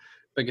drafted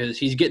because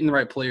he's getting the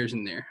right players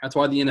in there. That's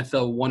why the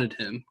NFL wanted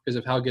him, because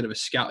of how good of a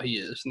scout he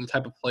is and the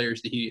type of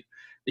players that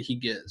he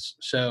gets.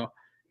 So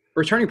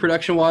returning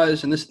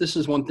production-wise, and this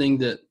is one thing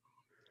that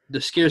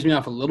scares me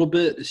off a little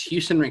bit, is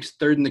Houston ranks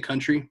 3rd in the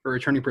country for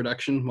returning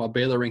production, while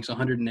Baylor ranks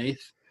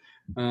 108th.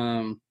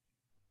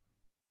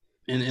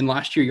 And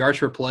last year, yards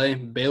per play,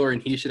 Baylor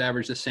and Houston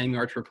averaged the same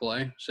yards per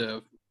play,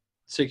 so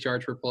 6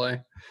 yards per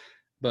play.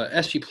 But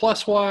SP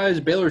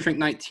plus-wise, Baylor's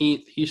ranked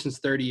 19th, Houston's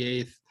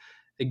 38th.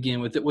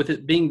 Again, with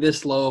it being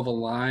this low of a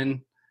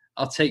line,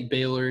 I'll take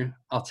Baylor.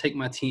 I'll take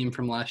my team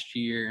from last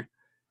year.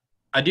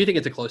 I do think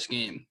it's a close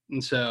game.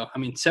 And so,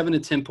 7 to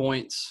 10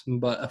 points,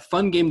 but a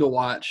fun game to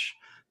watch,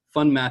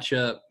 fun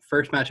matchup,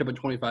 first matchup in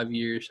 25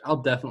 years. I'll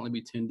definitely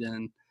be tuned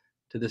in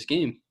to this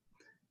game.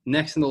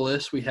 Next on the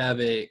list, we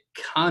have a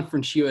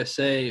Conference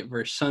USA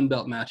versus Sun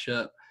Belt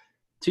matchup.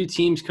 2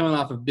 teams coming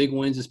off of big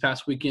wins this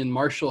past weekend.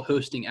 Marshall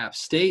hosting App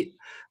State.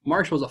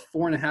 Marshall's a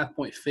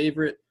 4.5-point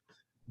favorite.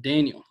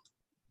 Daniel,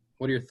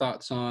 what are your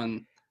thoughts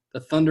on the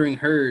Thundering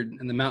Herd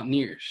and the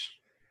Mountaineers?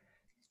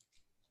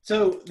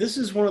 So this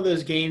is one of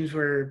those games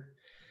where,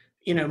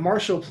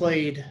 Marshall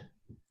played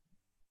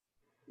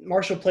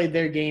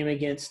their game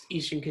against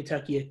Eastern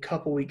Kentucky a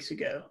couple weeks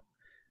ago,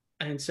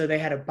 and so they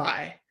had a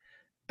bye.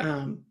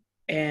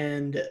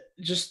 And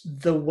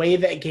just the way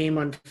that game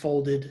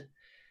unfolded,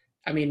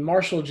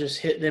 Marshall just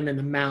hit them in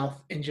the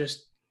mouth and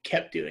just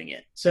kept doing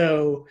it.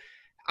 So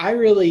I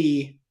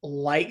really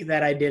like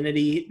that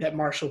identity that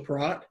Marshall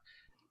brought.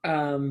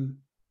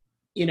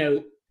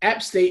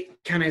 App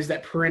State kind of is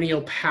that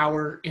perennial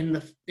power in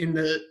the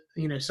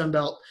Sun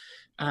Belt.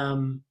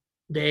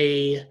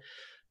 They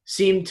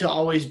seem to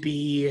always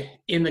be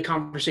in the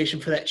conversation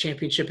for that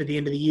championship at the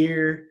end of the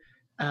year.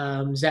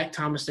 Zach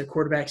Thomas, their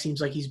quarterback, seems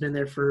like he's been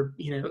there for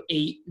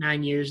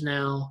 8-9 years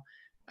now.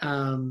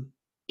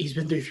 He's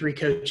been through 3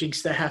 coaching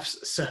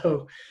staffs,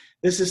 so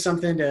this is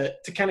something to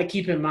kind of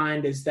keep in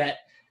mind, is that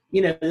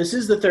this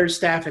is the 3rd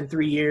staff in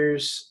 3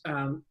 years.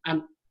 I'm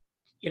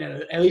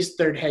at least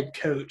 3rd head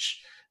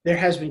coach. There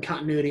has been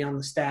continuity on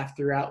the staff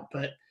throughout,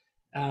 but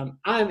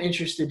I'm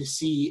interested to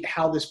see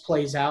how this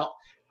plays out.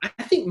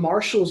 I think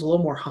Marshall's a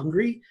little more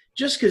hungry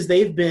just because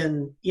they've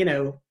been,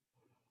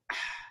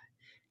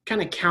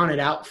 kind of counted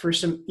out for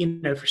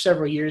for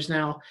several years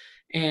now.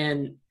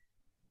 And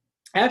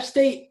App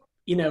State,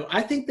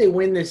 I think they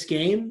win this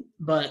game,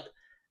 but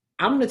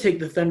I'm going to take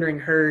the Thundering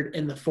Herd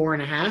in the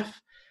 4.5.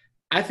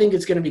 I think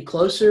it's going to be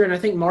closer, and I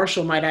think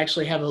Marshall might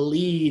actually have a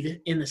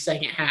lead in the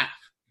second half.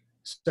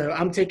 So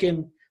I'm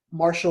taking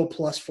Marshall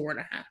plus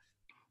 4.5.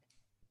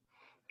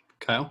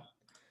 Kyle?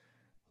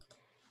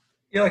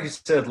 Yeah, like you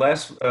said,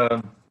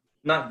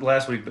 not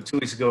last week, but 2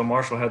 weeks ago,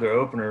 Marshall had their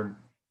opener.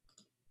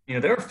 They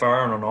were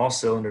firing on all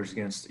cylinders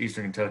against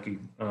Eastern Kentucky.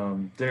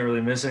 Didn't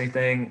really miss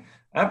anything.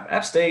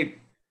 App State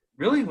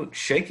really looked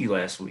shaky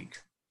last week.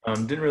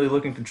 Didn't really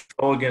look in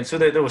control again. So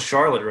there was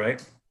Charlotte,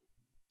 right?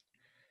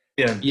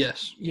 Yeah.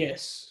 Yes.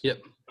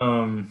 Yep.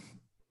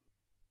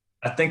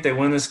 I think they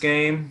win this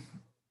game,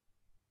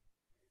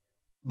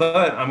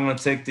 but I'm going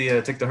to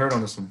take the herd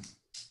on this one.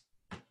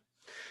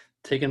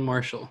 Taking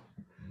Marshall.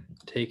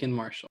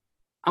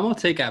 I'm going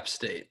to take App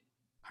State.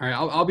 All right,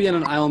 I'll be on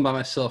an island by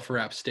myself for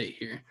App State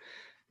here.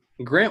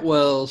 Grant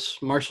Wells,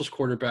 Marshall's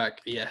quarterback,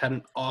 had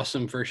an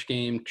awesome first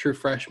game. True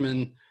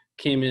freshman,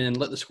 came in,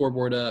 lit the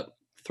scoreboard up,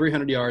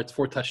 300 yards,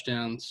 4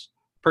 touchdowns,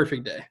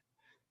 perfect day.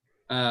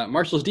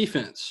 Marshall's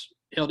defense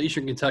held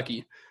Eastern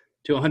Kentucky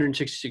to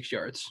 166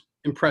 yards.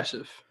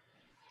 Impressive.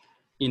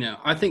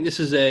 I think this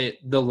is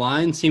the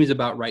line seems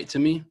about right to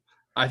me.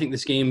 I think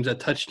this game's a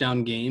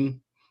touchdown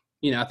game.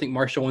 I think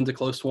Marshall wins a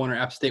close one or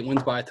App State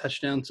wins by a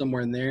touchdown,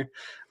 somewhere in there.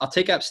 I'll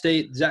take App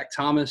State. Zach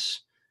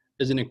Thomas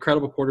is an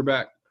incredible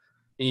quarterback,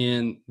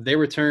 and they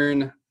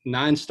return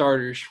 9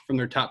 starters from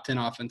their top 10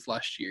 offense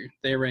last year.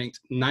 They ranked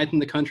 9th in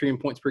the country in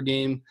points per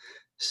game,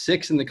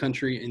 6th in the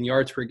country in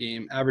yards per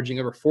game, averaging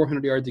over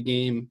 400 yards a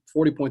game,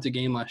 40 points a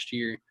game last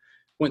year,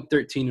 went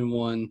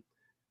 13-1.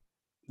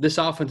 This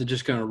offense is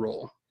just going to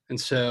roll.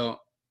 And so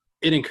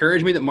it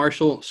encouraged me that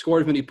Marshall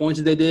scored as many points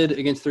as they did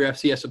against their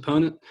FCS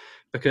opponent,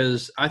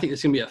 because I think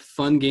it's going to be a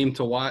fun game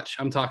to watch.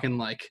 I'm talking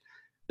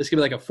this could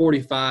be like a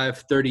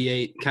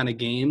 45-38 kind of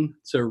game.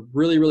 So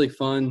really, really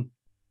fun.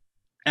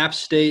 App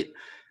State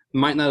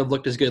might not have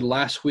looked as good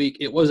last week.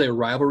 It was a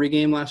rivalry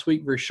game last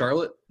week versus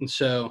Charlotte. And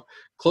so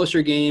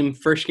closer game,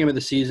 first game of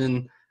the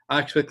season. I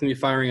expect them to be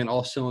firing on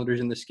all cylinders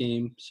in this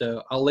game.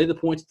 So I'll lay the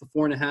points at the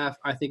 4.5.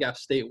 I think App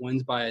State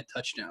wins by a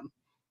touchdown.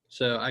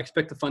 So I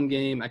expect a fun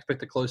game. I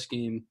expect a close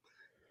game.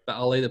 But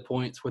I'll lay the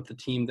points with the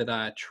team that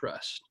I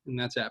trust, and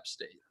that's App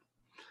State.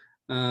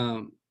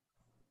 And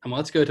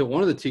let's go to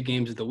one of the 2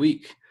 games of the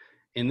week.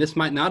 And this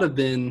might not have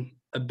been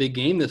a big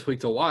game this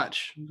week to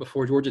watch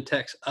before Georgia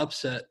Tech's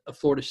upset of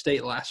Florida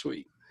State last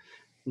week.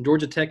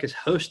 Georgia Tech is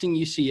hosting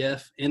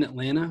UCF in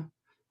Atlanta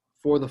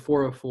for the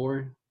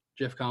 404.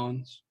 Jeff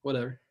Collins,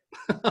 whatever.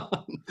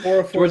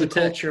 404 the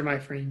culture, my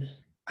friend.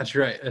 That's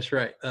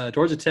right.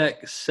 Georgia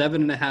Tech,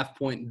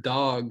 7.5-point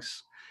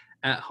dogs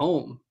at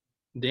home.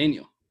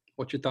 Daniel,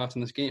 what's your thoughts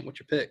on this game? What's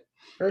your pick?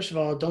 First of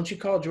all, don't you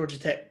call Georgia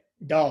Tech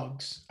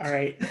dogs, all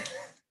right?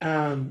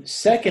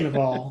 Second of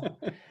all,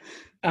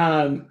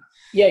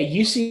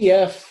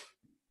 UCF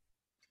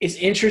is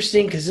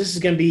interesting because this is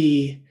going to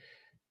be,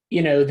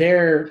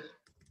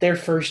 their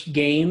first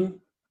game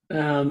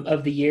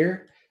of the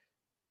year.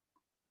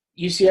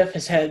 UCF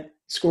has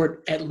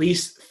scored at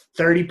least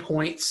 30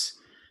 points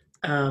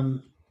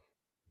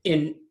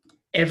in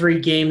every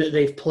game that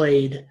they've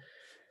played,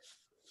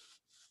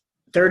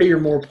 30 or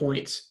more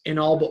points in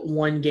all but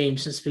one game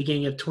since the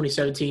beginning of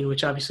 2017,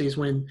 which obviously is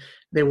when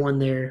they won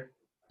their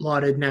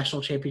lauded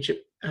national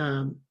championship.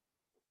 And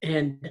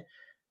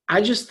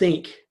I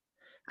think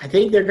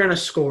they're going to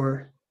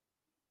score.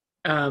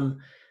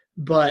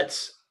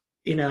 But,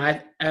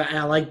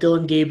 I like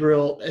Dylan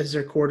Gabriel as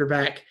their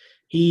quarterback.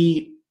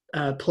 He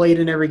played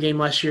in every game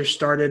last year,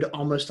 started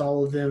almost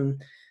all of them.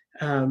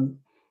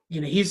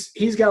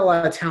 He's got a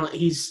lot of talent.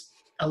 He's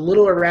a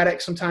little erratic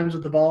sometimes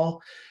with the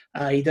ball.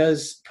 He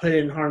does put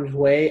it in harm's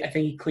way. I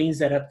think he cleans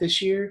that up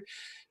this year.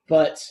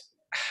 But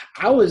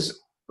I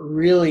was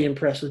really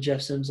impressed with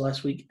Jeff Sims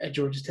last week at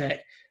Georgia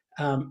Tech.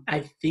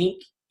 I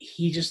think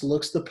he just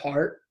looks the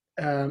part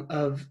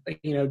of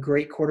a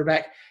great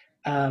quarterback.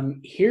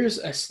 Here's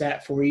a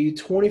stat for you: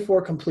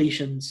 24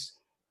 completions,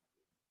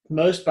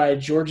 most by a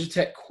Georgia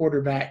Tech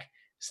quarterback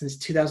since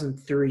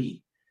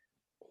 2003.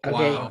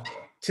 Okay, Wow.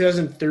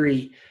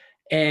 2003.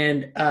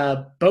 And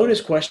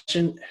bonus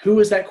question: who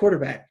was that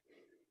quarterback?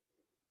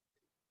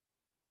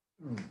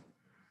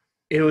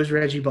 It was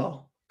Reggie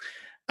Ball.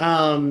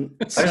 I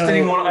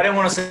didn't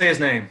want to say his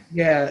name.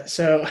 Yeah,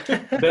 so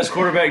best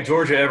quarterback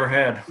Georgia ever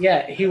had.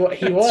 Yeah, he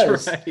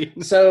was. Right.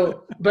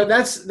 So, but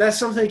that's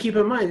something to keep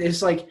in mind.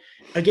 It's like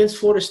against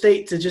Florida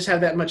State to just have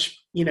that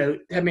much,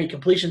 have many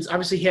completions.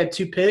 Obviously, he had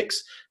 2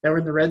 picks that were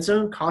in the red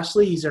zone.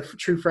 Costly, he's a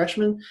true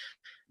freshman.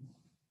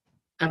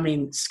 I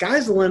mean,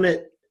 sky's the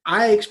limit.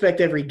 I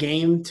expect every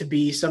game to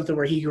be something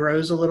where he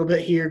grows a little bit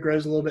here,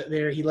 grows a little bit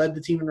there. He led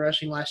the team in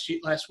rushing last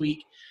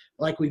week,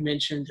 like we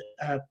mentioned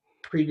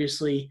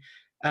previously.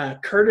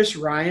 Curtis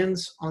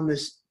Ryans on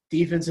this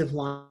defensive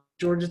line,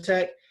 Georgia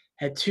Tech,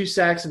 had 2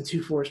 sacks and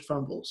 2 forced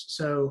fumbles.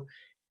 So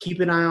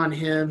keep an eye on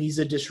him. He's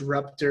a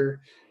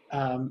disruptor.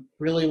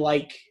 Really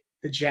like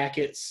the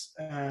Jackets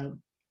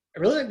I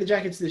really like the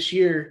Jackets this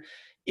year.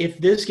 If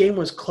this game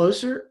was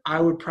closer, I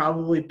would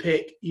probably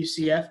pick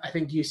UCF. I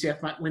think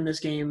UCF might win this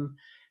game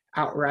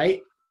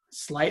outright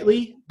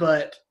slightly,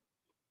 but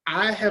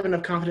I have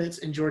enough confidence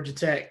in Georgia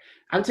Tech.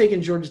 I'm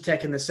taking Georgia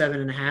Tech in the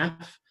 7.5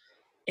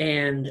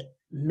 and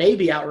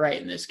maybe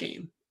outright in this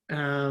game.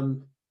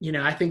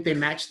 I think they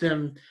match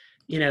them,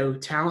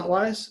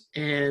 talent-wise,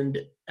 and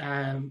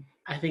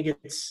I think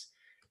it's,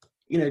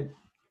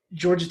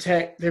 Georgia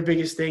Tech, their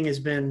biggest thing has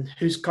been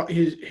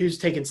who's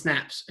taking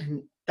snaps,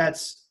 and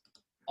that's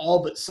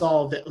all but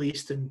solved at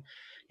least. And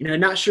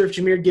not sure if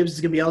Jahmyr Gibbs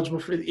is going to be eligible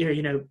for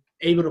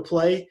able to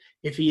play.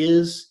 If he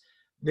is,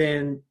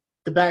 then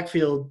the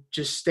backfield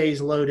just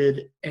stays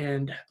loaded,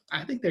 and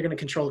I think they're going to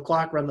control the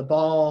clock, run the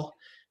ball.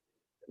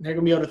 They're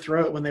going to be able to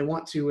throw it when they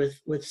want to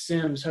with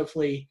Sims.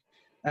 Hopefully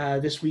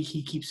this week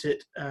he keeps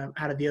it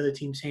out of the other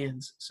team's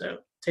hands. So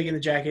taking the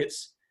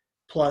Jackets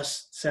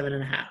plus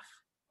 7.5.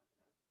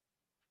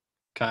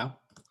 Kyle?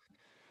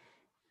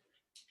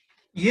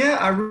 Yeah,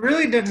 I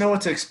really didn't know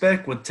what to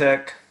expect with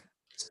Tech,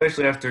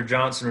 especially after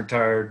Johnson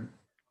retired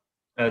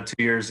 2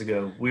 years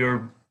ago. We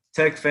were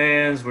Tech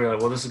fans. We were like,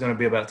 well, this is going to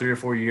be about 3 or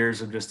 4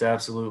 years of just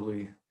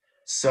absolutely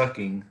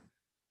sucking.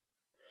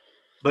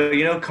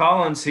 But,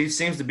 Collins, he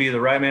seems to be the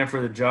right man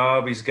for the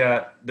job. He's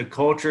got the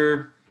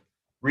culture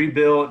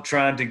rebuilt,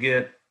 trying to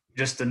get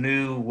just the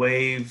new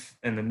wave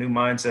and the new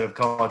mindset of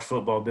college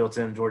football built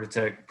in Georgia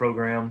Tech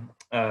program.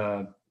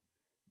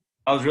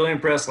 I was really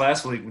impressed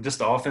last week with just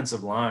the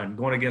offensive line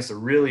going against a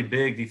really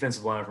big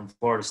defensive line from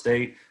Florida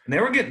State. And they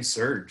were getting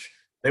surge.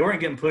 They weren't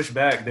getting pushed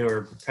back. They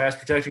were pass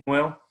protecting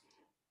well.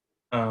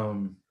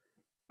 Like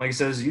I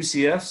said, it's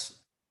UCF's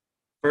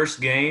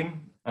first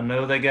game. I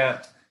know they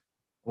got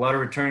a lot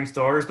of returning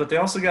starters, but they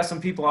also got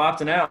some people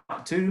opting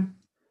out too.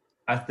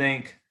 I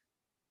think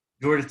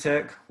Georgia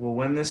Tech will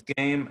win this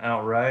game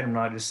outright. I'm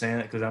not just saying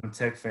it because I'm a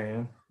Tech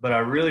fan, but I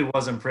really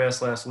was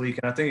impressed last week,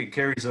 and I think it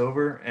carries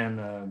over.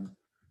 And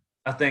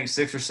I think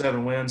 6 or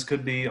 7 wins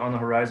could be on the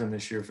horizon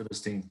this year for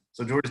this team.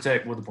 So Georgia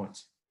Tech with the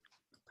points.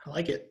 I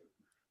like it.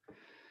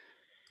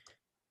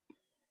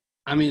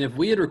 I mean, if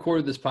we had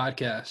recorded this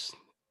podcast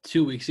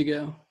 2 weeks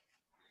ago,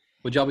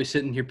 would y'all be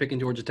sitting here picking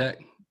Georgia Tech?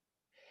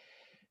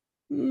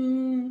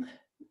 Maybe.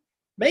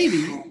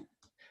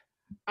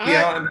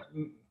 Yeah,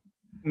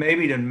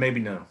 maybe then maybe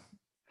no.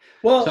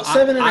 Well, So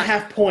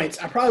 7.5 points.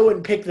 I probably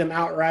wouldn't pick them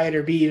outright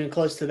or be even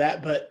close to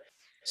that, but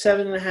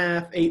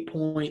 7.5, 8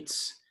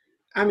 points.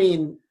 I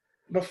mean,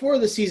 before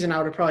the season, I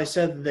would have probably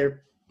said that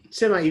they're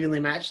semi-evenly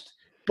matched,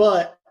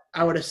 but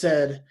I would have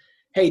said,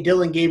 hey,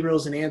 Dylan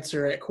Gabriel's an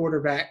answer at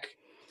quarterback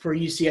for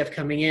UCF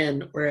coming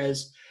in,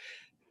 whereas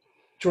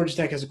Georgia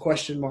Tech has a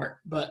question mark.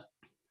 But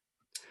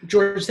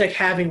Georgia Tech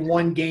having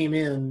one game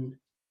in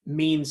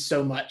means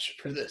so much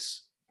for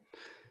this.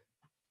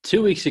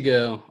 2 weeks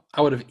ago,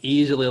 I would have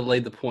easily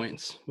laid the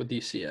points with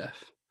UCF.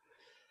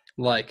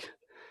 Like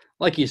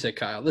you said,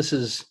 Kyle, this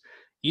is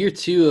year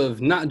 2 of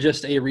not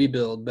just a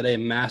rebuild, but a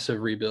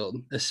massive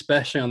rebuild,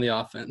 especially on the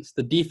offense.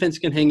 The defense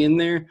can hang in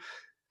there,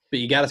 but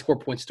you got to score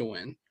points to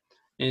win.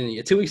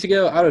 And 2 weeks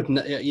ago,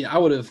 I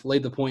would have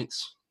laid the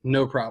points,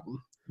 no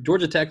problem.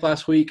 Georgia Tech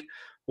last week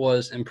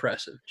was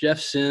impressive.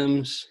 Jeff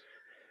Sims,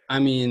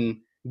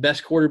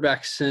 best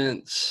quarterback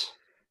since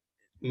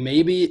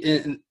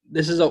maybe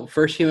this is a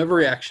first game of a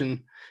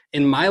reaction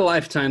in my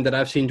lifetime that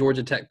I've seen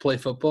Georgia Tech play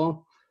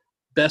football.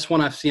 Best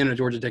one I've seen in a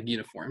Georgia Tech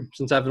uniform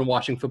since I've been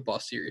watching football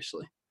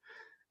seriously.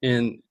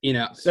 And,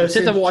 since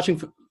I've been watching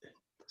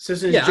 – So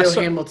since Joe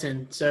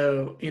Hamilton,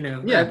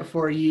 right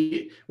before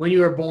when you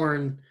were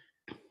born,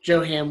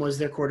 Joe Ham was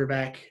their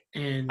quarterback.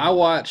 And I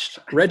watched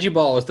 – Reggie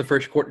Ball was the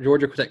first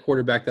Georgia Tech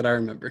quarterback that I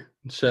remember.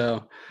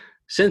 So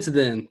since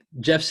then,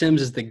 Jeff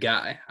Sims is the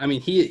guy.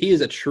 He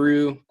is a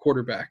true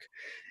quarterback.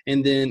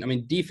 And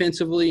then,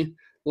 defensively,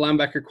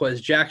 linebacker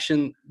Quez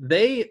Jackson,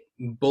 they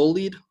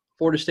bullied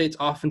Florida State's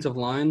offensive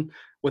line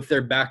with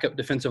their backup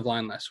defensive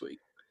line last week.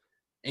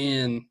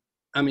 And,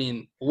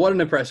 what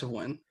an impressive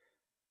win.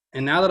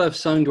 And now that I've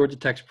sung Georgia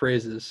Tech's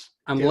praises,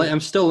 I'm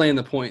still laying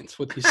the points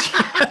with these.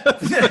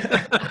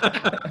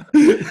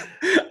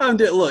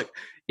 Look,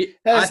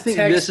 I think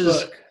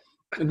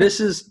this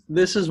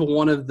is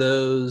one of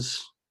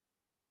those,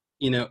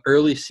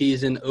 early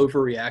season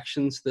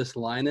overreactions this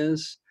line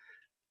is.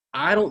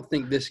 I don't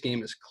think this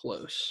game is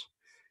close.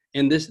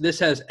 And this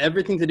has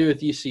everything to do with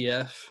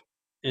UCF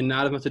and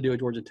not as much to do with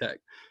Georgia Tech.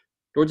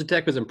 Georgia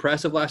Tech was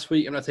impressive last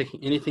week. I'm not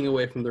taking anything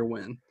away from their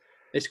win.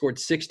 They scored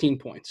 16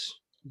 points.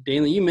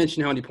 Danley, you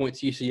mentioned how many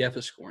points UCF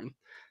is scoring.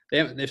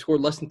 They've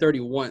scored less than 30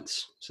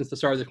 once since the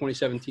start of the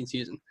 2017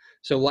 season.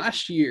 So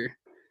last year,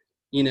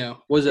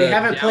 was they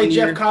haven't played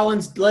Jeff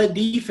Collins-led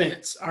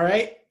defense. All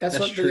right, that's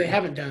what true. They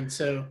haven't done.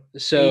 So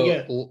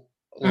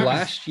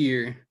last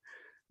year,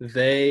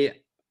 they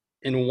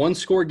in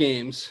one-score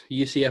games,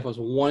 UCF was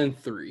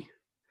 1-3.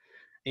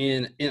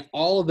 And in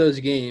all of those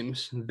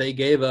games, they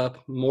gave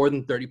up more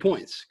than 30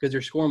 points because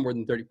they're scoring more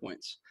than 30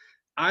 points.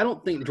 I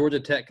don't think Georgia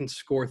Tech can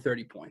score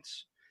 30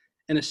 points.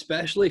 And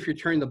especially if you're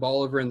turning the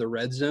ball over in the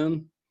red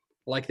zone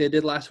like they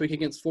did last week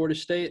against Florida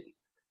State,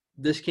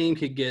 this game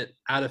could get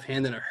out of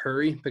hand in a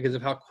hurry because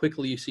of how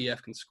quickly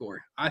UCF can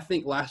score. I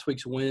think last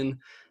week's win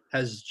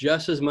has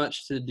just as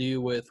much to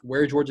do with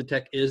where Georgia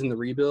Tech is in the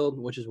rebuild,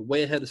 which is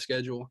way ahead of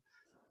schedule.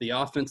 The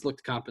offense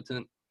looked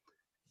competent,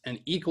 and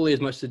equally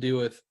as much to do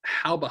with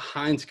how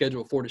behind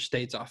schedule Florida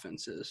State's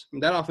offense is. I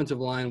mean, that offensive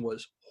line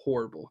was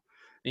horrible.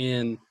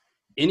 And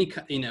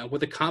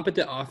with a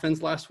competent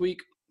offense last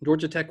week,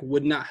 Georgia Tech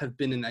would not have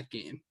been in that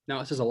game. Now,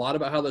 it says a lot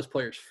about how those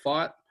players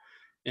fought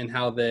and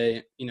how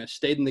they,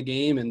 stayed in the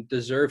game and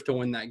deserved to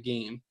win that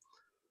game.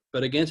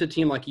 But against a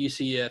team like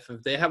UCF,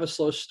 if they have a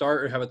slow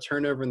start or have a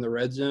turnover in the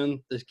red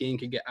zone, this game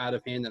could get out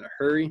of hand in a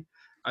hurry.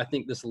 I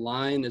think this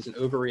line is an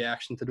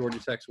overreaction to Georgia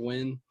Tech's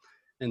win.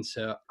 And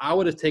so I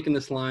would have taken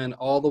this line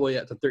all the way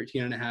up to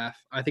 13.5.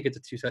 I think it's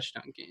a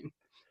 2-touchdown game.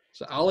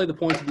 So I'll lay the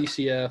points at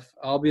UCF.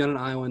 I'll be on an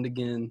island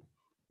again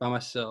by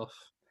myself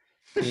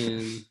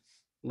and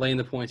laying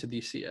the points at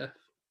UCF.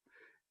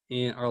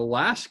 In our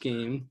last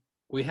game,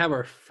 we have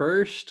our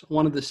first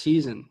one of the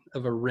season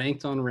of a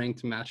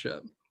ranked-on-ranked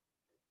matchup.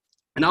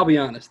 And I'll be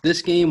honest,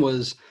 this game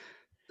was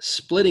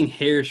splitting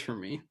hairs for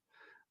me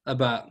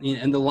about,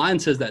 and the line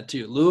says that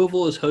too.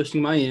 Louisville is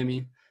hosting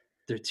Miami.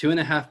 They're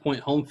 2.5-point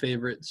home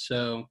favorites,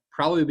 so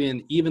probably be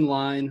an even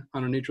line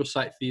on a neutral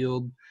site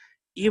field.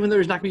 Even though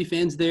there's not going to be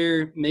fans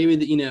there, maybe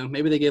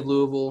they gave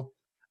Louisville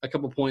a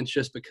couple points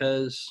just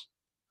because.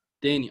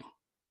 Daniel,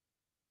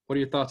 what are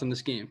your thoughts on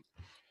this game?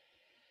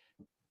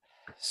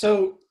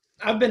 So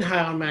I've been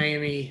high on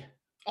Miami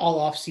all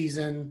off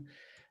season.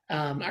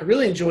 I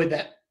really enjoyed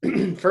that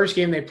first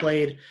game they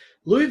played.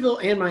 Louisville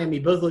and Miami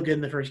both looked good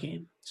in the first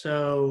game.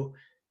 So,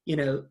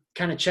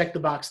 kind of check the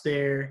box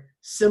there.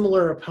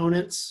 Similar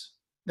opponents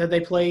that they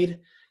played,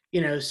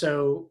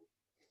 so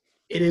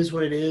it is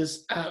what it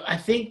is. I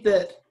think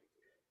that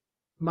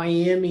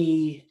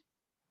Miami,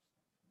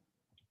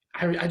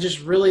 I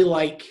just really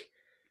like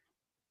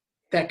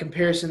that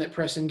comparison that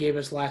Preston gave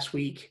us last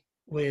week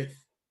with,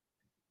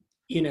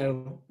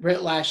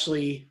 Rhett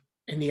Lashley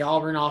and the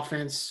Auburn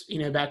offense,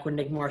 back when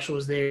Nick Marshall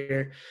was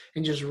there,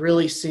 and just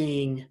really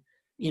seeing,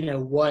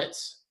 what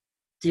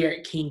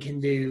Derek King can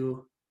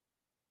do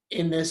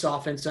in this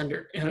offense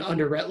under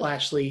Rhett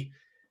Lashley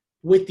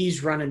with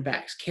these running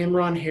backs.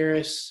 Cameron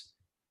Harris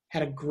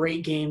had a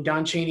great game.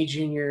 Don Chaney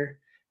Jr.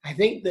 I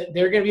think that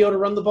they're going to be able to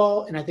run the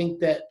ball, and I think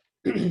that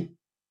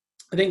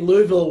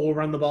Louisville will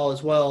run the ball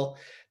as well.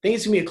 I think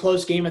it's going to be a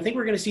close game. I think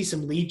we're going to see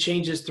some lead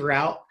changes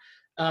throughout,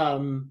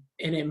 and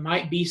it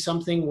might be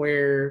something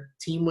where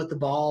team with the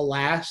ball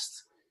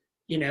last,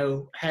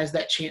 has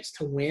that chance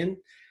to win.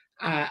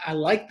 I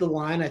like the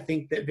line. I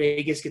think that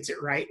Vegas gets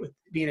it right with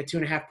being a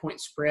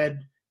 2.5-point spread.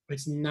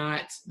 It's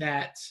not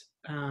that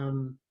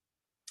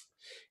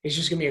it's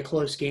just going to be a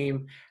close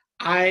game.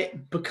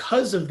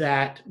 Because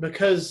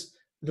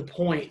the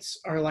points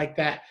are like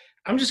that,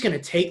 I'm just going to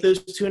take those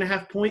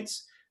 2.5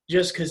 points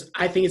just because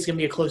I think it's going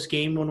to be a close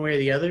game one way or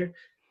the other.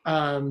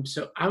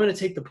 So I'm going to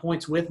take the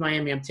points with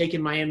Miami. I'm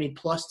taking Miami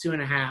plus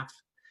 2.5.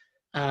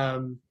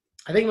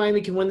 I think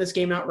Miami can win this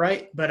game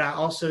outright, but I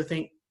also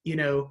think,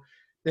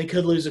 they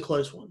could lose a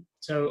close one.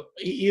 So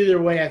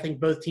either way, I think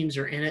both teams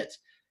are in it.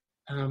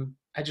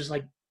 I just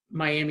like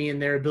Miami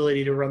and their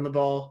ability to run the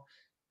ball,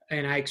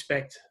 and I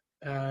expect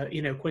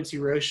Quincy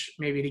Roche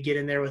maybe to get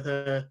in there with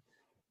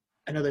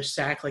another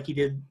sack like he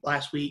did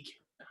last week.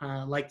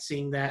 Liked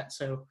seeing that,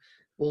 so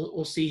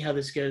we'll see how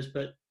this goes.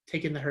 But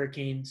taking the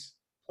Hurricanes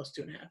plus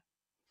 2.5.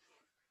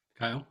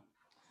 Kyle?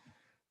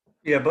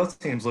 Yeah, both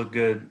teams look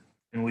good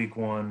in week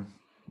one.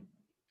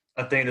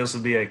 I think this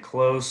will be a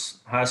close,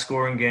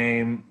 high-scoring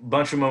game.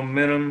 Bunch of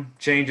momentum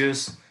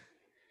changes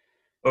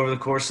over the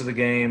course of the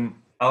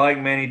game. I like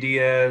Manny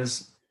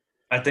Diaz.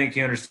 I think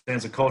he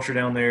understands the culture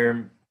down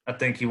there. I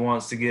think he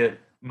wants to get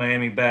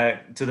Miami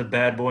back to the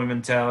bad boy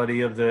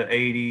mentality of the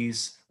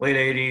 80s, late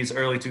 80s,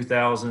 early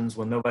 2000s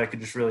when nobody could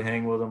just really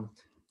hang with him.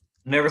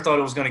 Never thought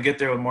it was going to get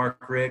there with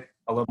Mark Richt.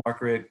 I love Mark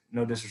Richt.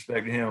 No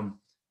disrespect to him.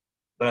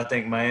 But I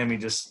think Miami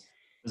just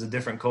is a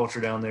different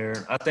culture down there.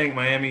 I think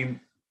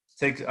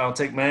I'll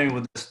take Miami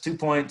with just 2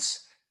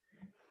 points.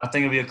 I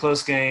think it'll be a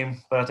close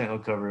game, but I think they'll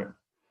cover it.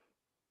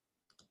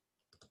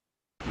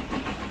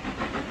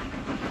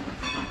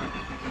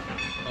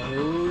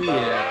 Oh,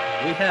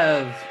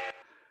 yeah.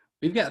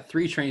 We've got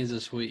 3 trains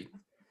this week.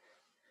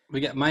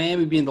 We got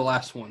Miami being the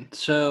last one.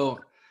 So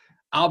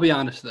I'll be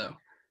honest, though.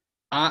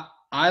 I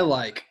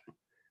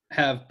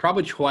have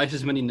probably twice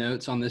as many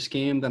notes on this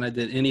game than I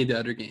did any of the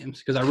other games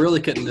because I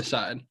really couldn't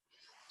decide.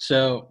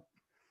 So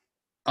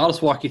I'll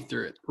just walk you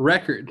through it.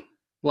 Record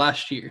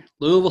last year: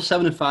 Louisville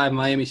 7-5,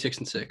 Miami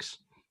 6-6.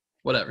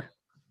 Whatever,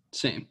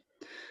 same.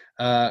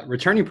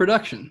 Returning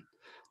production: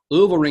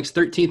 Louisville ranks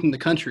 13th in the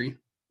country,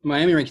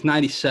 Miami ranks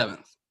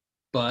 97th.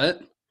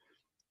 But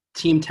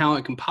team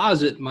talent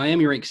composite: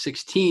 Miami ranks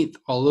 16th,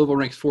 while Louisville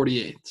ranks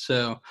 48th.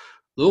 So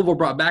Louisville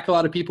brought back a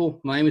lot of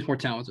people. Miami's more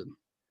talented.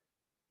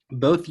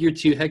 Both year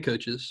 2 head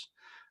coaches.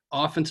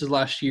 Offenses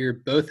last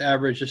year both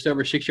averaged just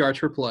over 6 yards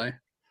per play.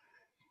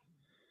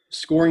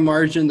 Scoring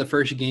margin the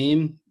first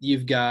game,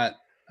 you've got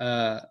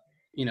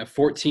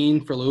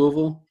 14 for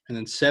Louisville and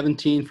then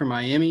 17 for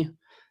Miami.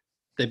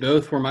 They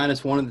both were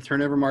 -1 in the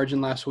turnover margin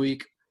last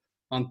week.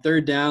 On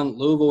third down,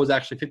 Louisville was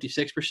actually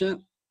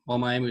 56%, while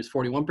Miami was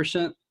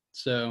 41%.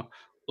 So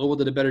Louisville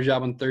did a better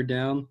job on third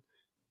down.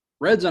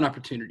 Red zone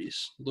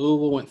opportunities.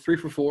 Louisville went 3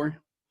 for 4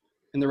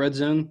 in the red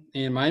zone,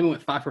 and Miami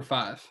went 5 for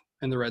 5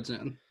 in the red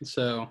zone.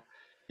 So,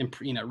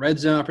 red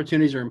zone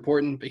opportunities are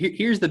important. But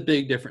here's the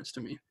big difference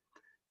to me.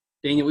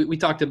 Daniel, we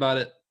talked about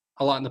it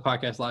a lot in the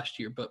podcast last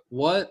year, but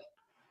what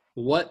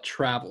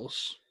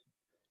travels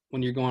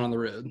when you're going on the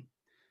road?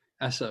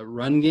 That's a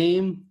run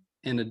game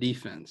and a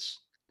defense.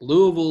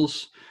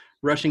 Louisville's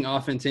rushing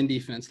offense and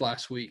defense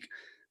last week,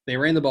 they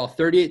ran the ball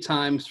 38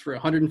 times for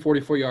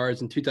 144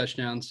 yards and 2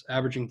 touchdowns,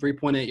 averaging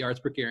 3.8 yards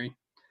per carry.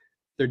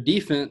 Their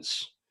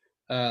defense,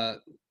 there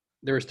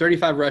was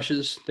 35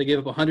 rushes. They gave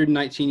up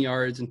 119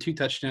 yards and 2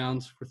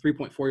 touchdowns for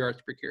 3.4 yards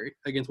per carry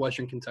against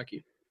Western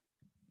Kentucky.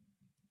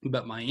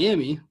 But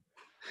Miami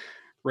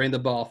ran the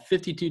ball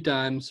 52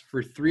 times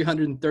for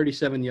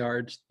 337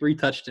 yards, 3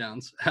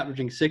 touchdowns,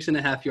 averaging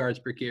 6.5 yards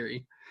per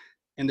carry.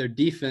 And their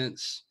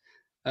defense,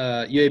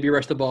 UAB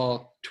rushed the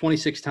ball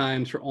 26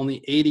 times for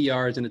only 80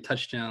 yards and a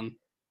touchdown,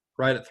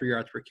 right at 3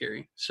 yards per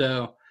carry.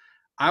 So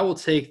I will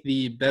take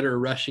the better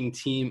rushing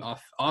team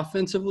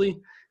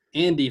offensively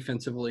and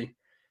defensively,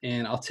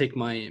 and I'll take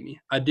Miami.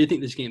 I do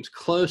think this game's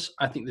close.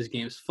 I think this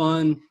game's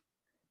fun,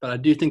 but I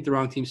do think the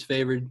wrong team's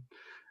favored.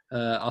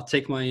 I'll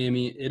take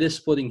Miami. It is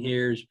splitting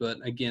hairs, but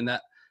again,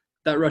 that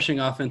rushing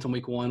offense in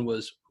week 1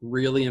 was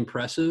really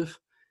impressive.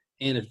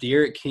 And if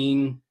De'Aaron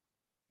King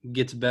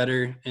gets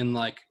better and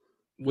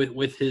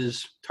with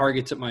his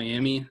targets at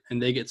Miami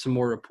and they get some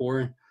more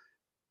rapport,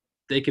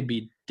 they could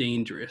be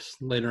dangerous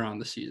later on in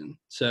the season.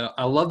 So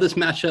I love this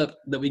matchup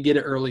that we get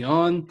it early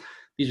on.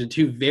 These are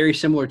 2 very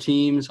similar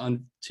teams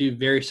on 2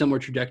 very similar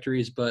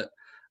trajectories, but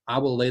I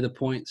will lay the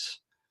points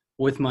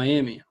with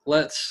Miami.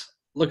 Let's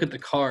look at the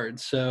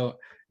cards. So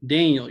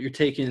Daniel, you're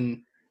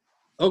taking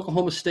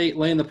Oklahoma State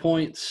laying the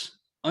points,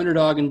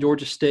 underdog in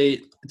Georgia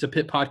State. It's a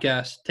Pitt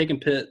podcast. Taking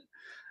Pitt,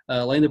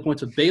 laying the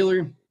points with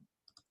Baylor.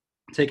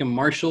 Taking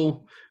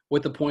Marshall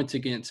with the points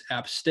against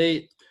App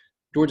State.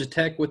 Georgia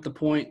Tech with the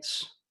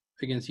points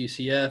against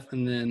UCF.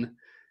 And then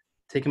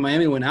taking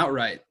Miami to win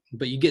outright.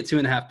 But you get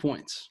 2.5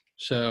 points.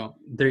 So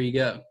there you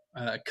go.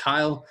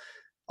 Kyle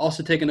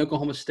also taking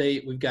Oklahoma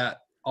State. We've got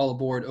all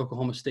aboard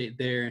Oklahoma State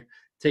there.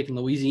 Taking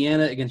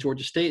Louisiana against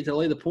Georgia State to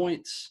lay the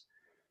points.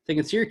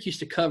 Taking Syracuse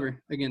to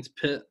cover against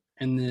Pitt.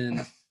 And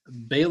then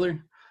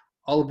Baylor,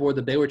 all aboard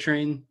the Baylor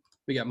train.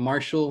 We got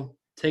Marshall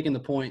taking the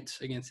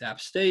points against App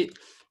State.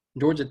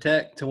 Georgia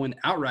Tech to win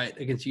outright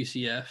against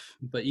UCF,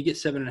 but you get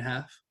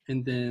 7.5.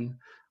 And then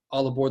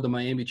all aboard the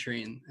Miami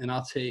train. And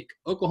I'll take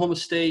Oklahoma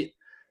State,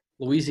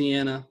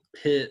 Louisiana,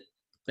 Pitt,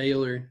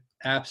 Baylor,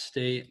 App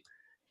State,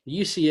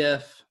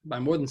 UCF by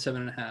more than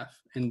 7.5.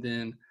 And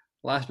then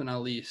last but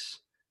not least,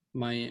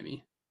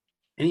 Miami.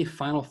 Any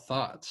final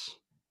thoughts?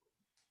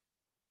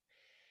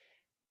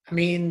 I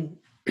mean,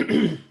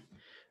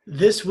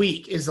 this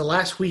week is the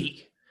last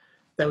week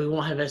that we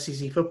won't have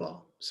SEC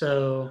football.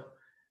 So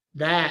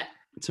that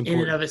in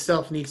and of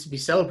itself needs to be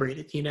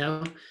celebrated,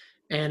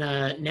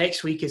 And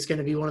next week is going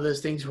to be one of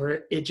those things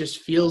where it just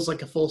feels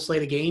like a full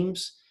slate of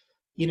games.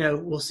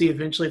 We'll see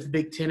eventually if the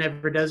Big Ten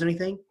ever does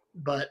anything,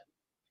 but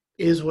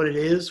it is what it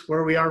is.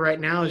 Where we are right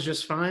now is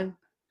just fine.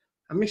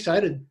 I'm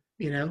excited,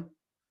 It's going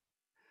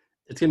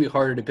to be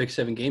harder to pick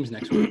 7 games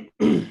next week.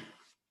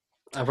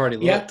 I've already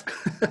looked.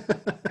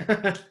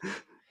 Yeah.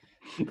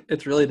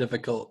 It's really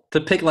difficult to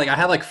pick. I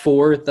have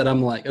 4 that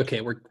I'm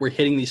okay, we're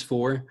hitting these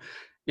 4.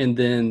 And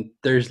then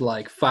there's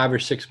 5 or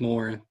 6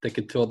 more that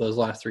could fill those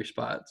last 3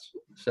 spots.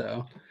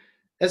 So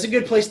that's a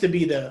good place to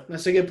be, though.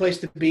 That's a good place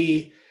to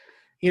be.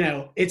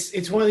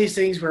 It's one of these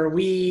things where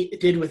we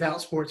did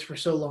without sports for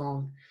so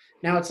long.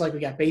 Now it's we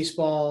got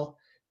baseball,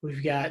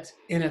 we've got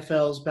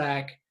NFL's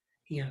back,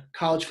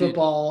 college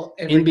football,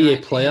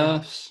 NBA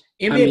playoffs.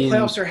 NBA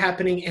playoffs are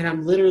happening, and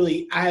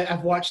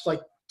I've watched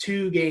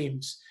 2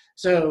 games.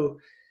 So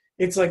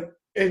it's an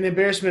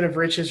embarrassment of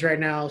riches right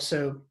now.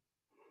 So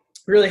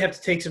really have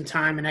to take some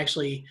time and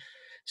actually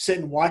sit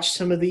and watch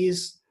some of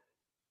these.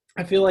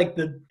 I feel like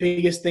the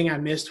biggest thing I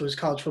missed was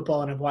college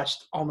football, and I've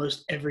watched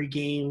almost every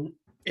game,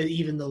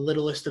 even the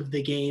littlest of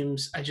the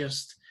games. I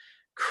just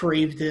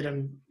craved it.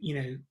 I'm,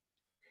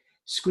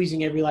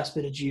 squeezing every last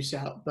bit of juice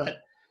out.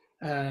 But,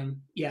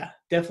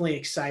 definitely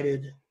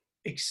excited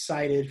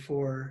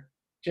for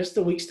just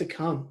the weeks to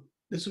come.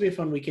 This will be a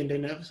fun weekend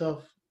in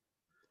itself.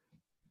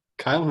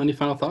 Kyle, any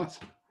final thoughts?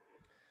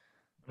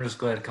 I'm just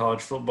glad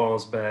college football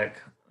is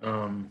back.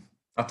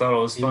 I thought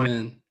it was funny.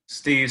 Amen.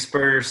 Steve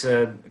Spurrier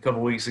said a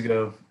couple weeks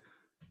ago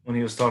when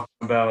he was talking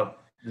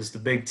about just the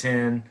Big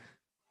Ten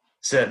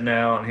setting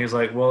out, and he was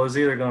like, well, it's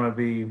either going to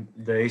be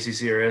the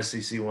ACC or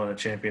SEC won a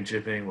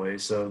championship anyway,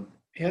 so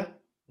yeah,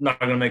 not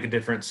going to make a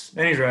difference.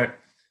 And he's right.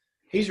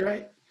 He's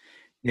right.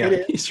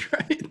 Yeah, he's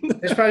right.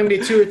 There's probably going to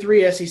be 2 or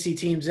 3 SEC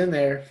teams in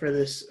there for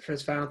this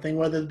final thing,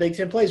 whether the Big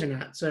Ten plays or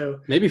not. So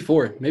maybe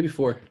 4.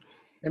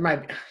 There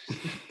might be.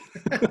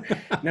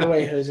 No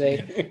way,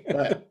 Jose.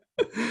 But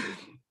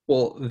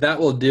Well, that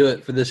will do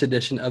it for this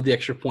edition of The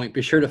Extra Point.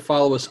 Be sure to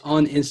follow us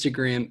on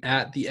Instagram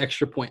at The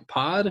Extra Point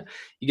Pod.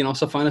 You can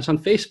also find us on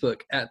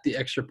Facebook at The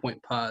Extra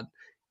Point Pod.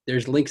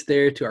 There's links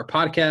there to our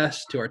podcast,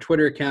 to our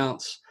Twitter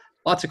accounts.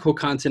 Lots of cool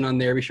content on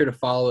there. Be sure to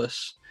follow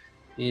us.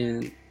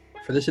 And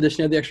for this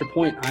edition of The Extra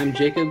Point, I'm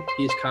Jacob.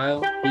 He's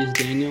Kyle. He's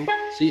Daniel.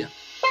 See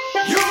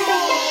ya.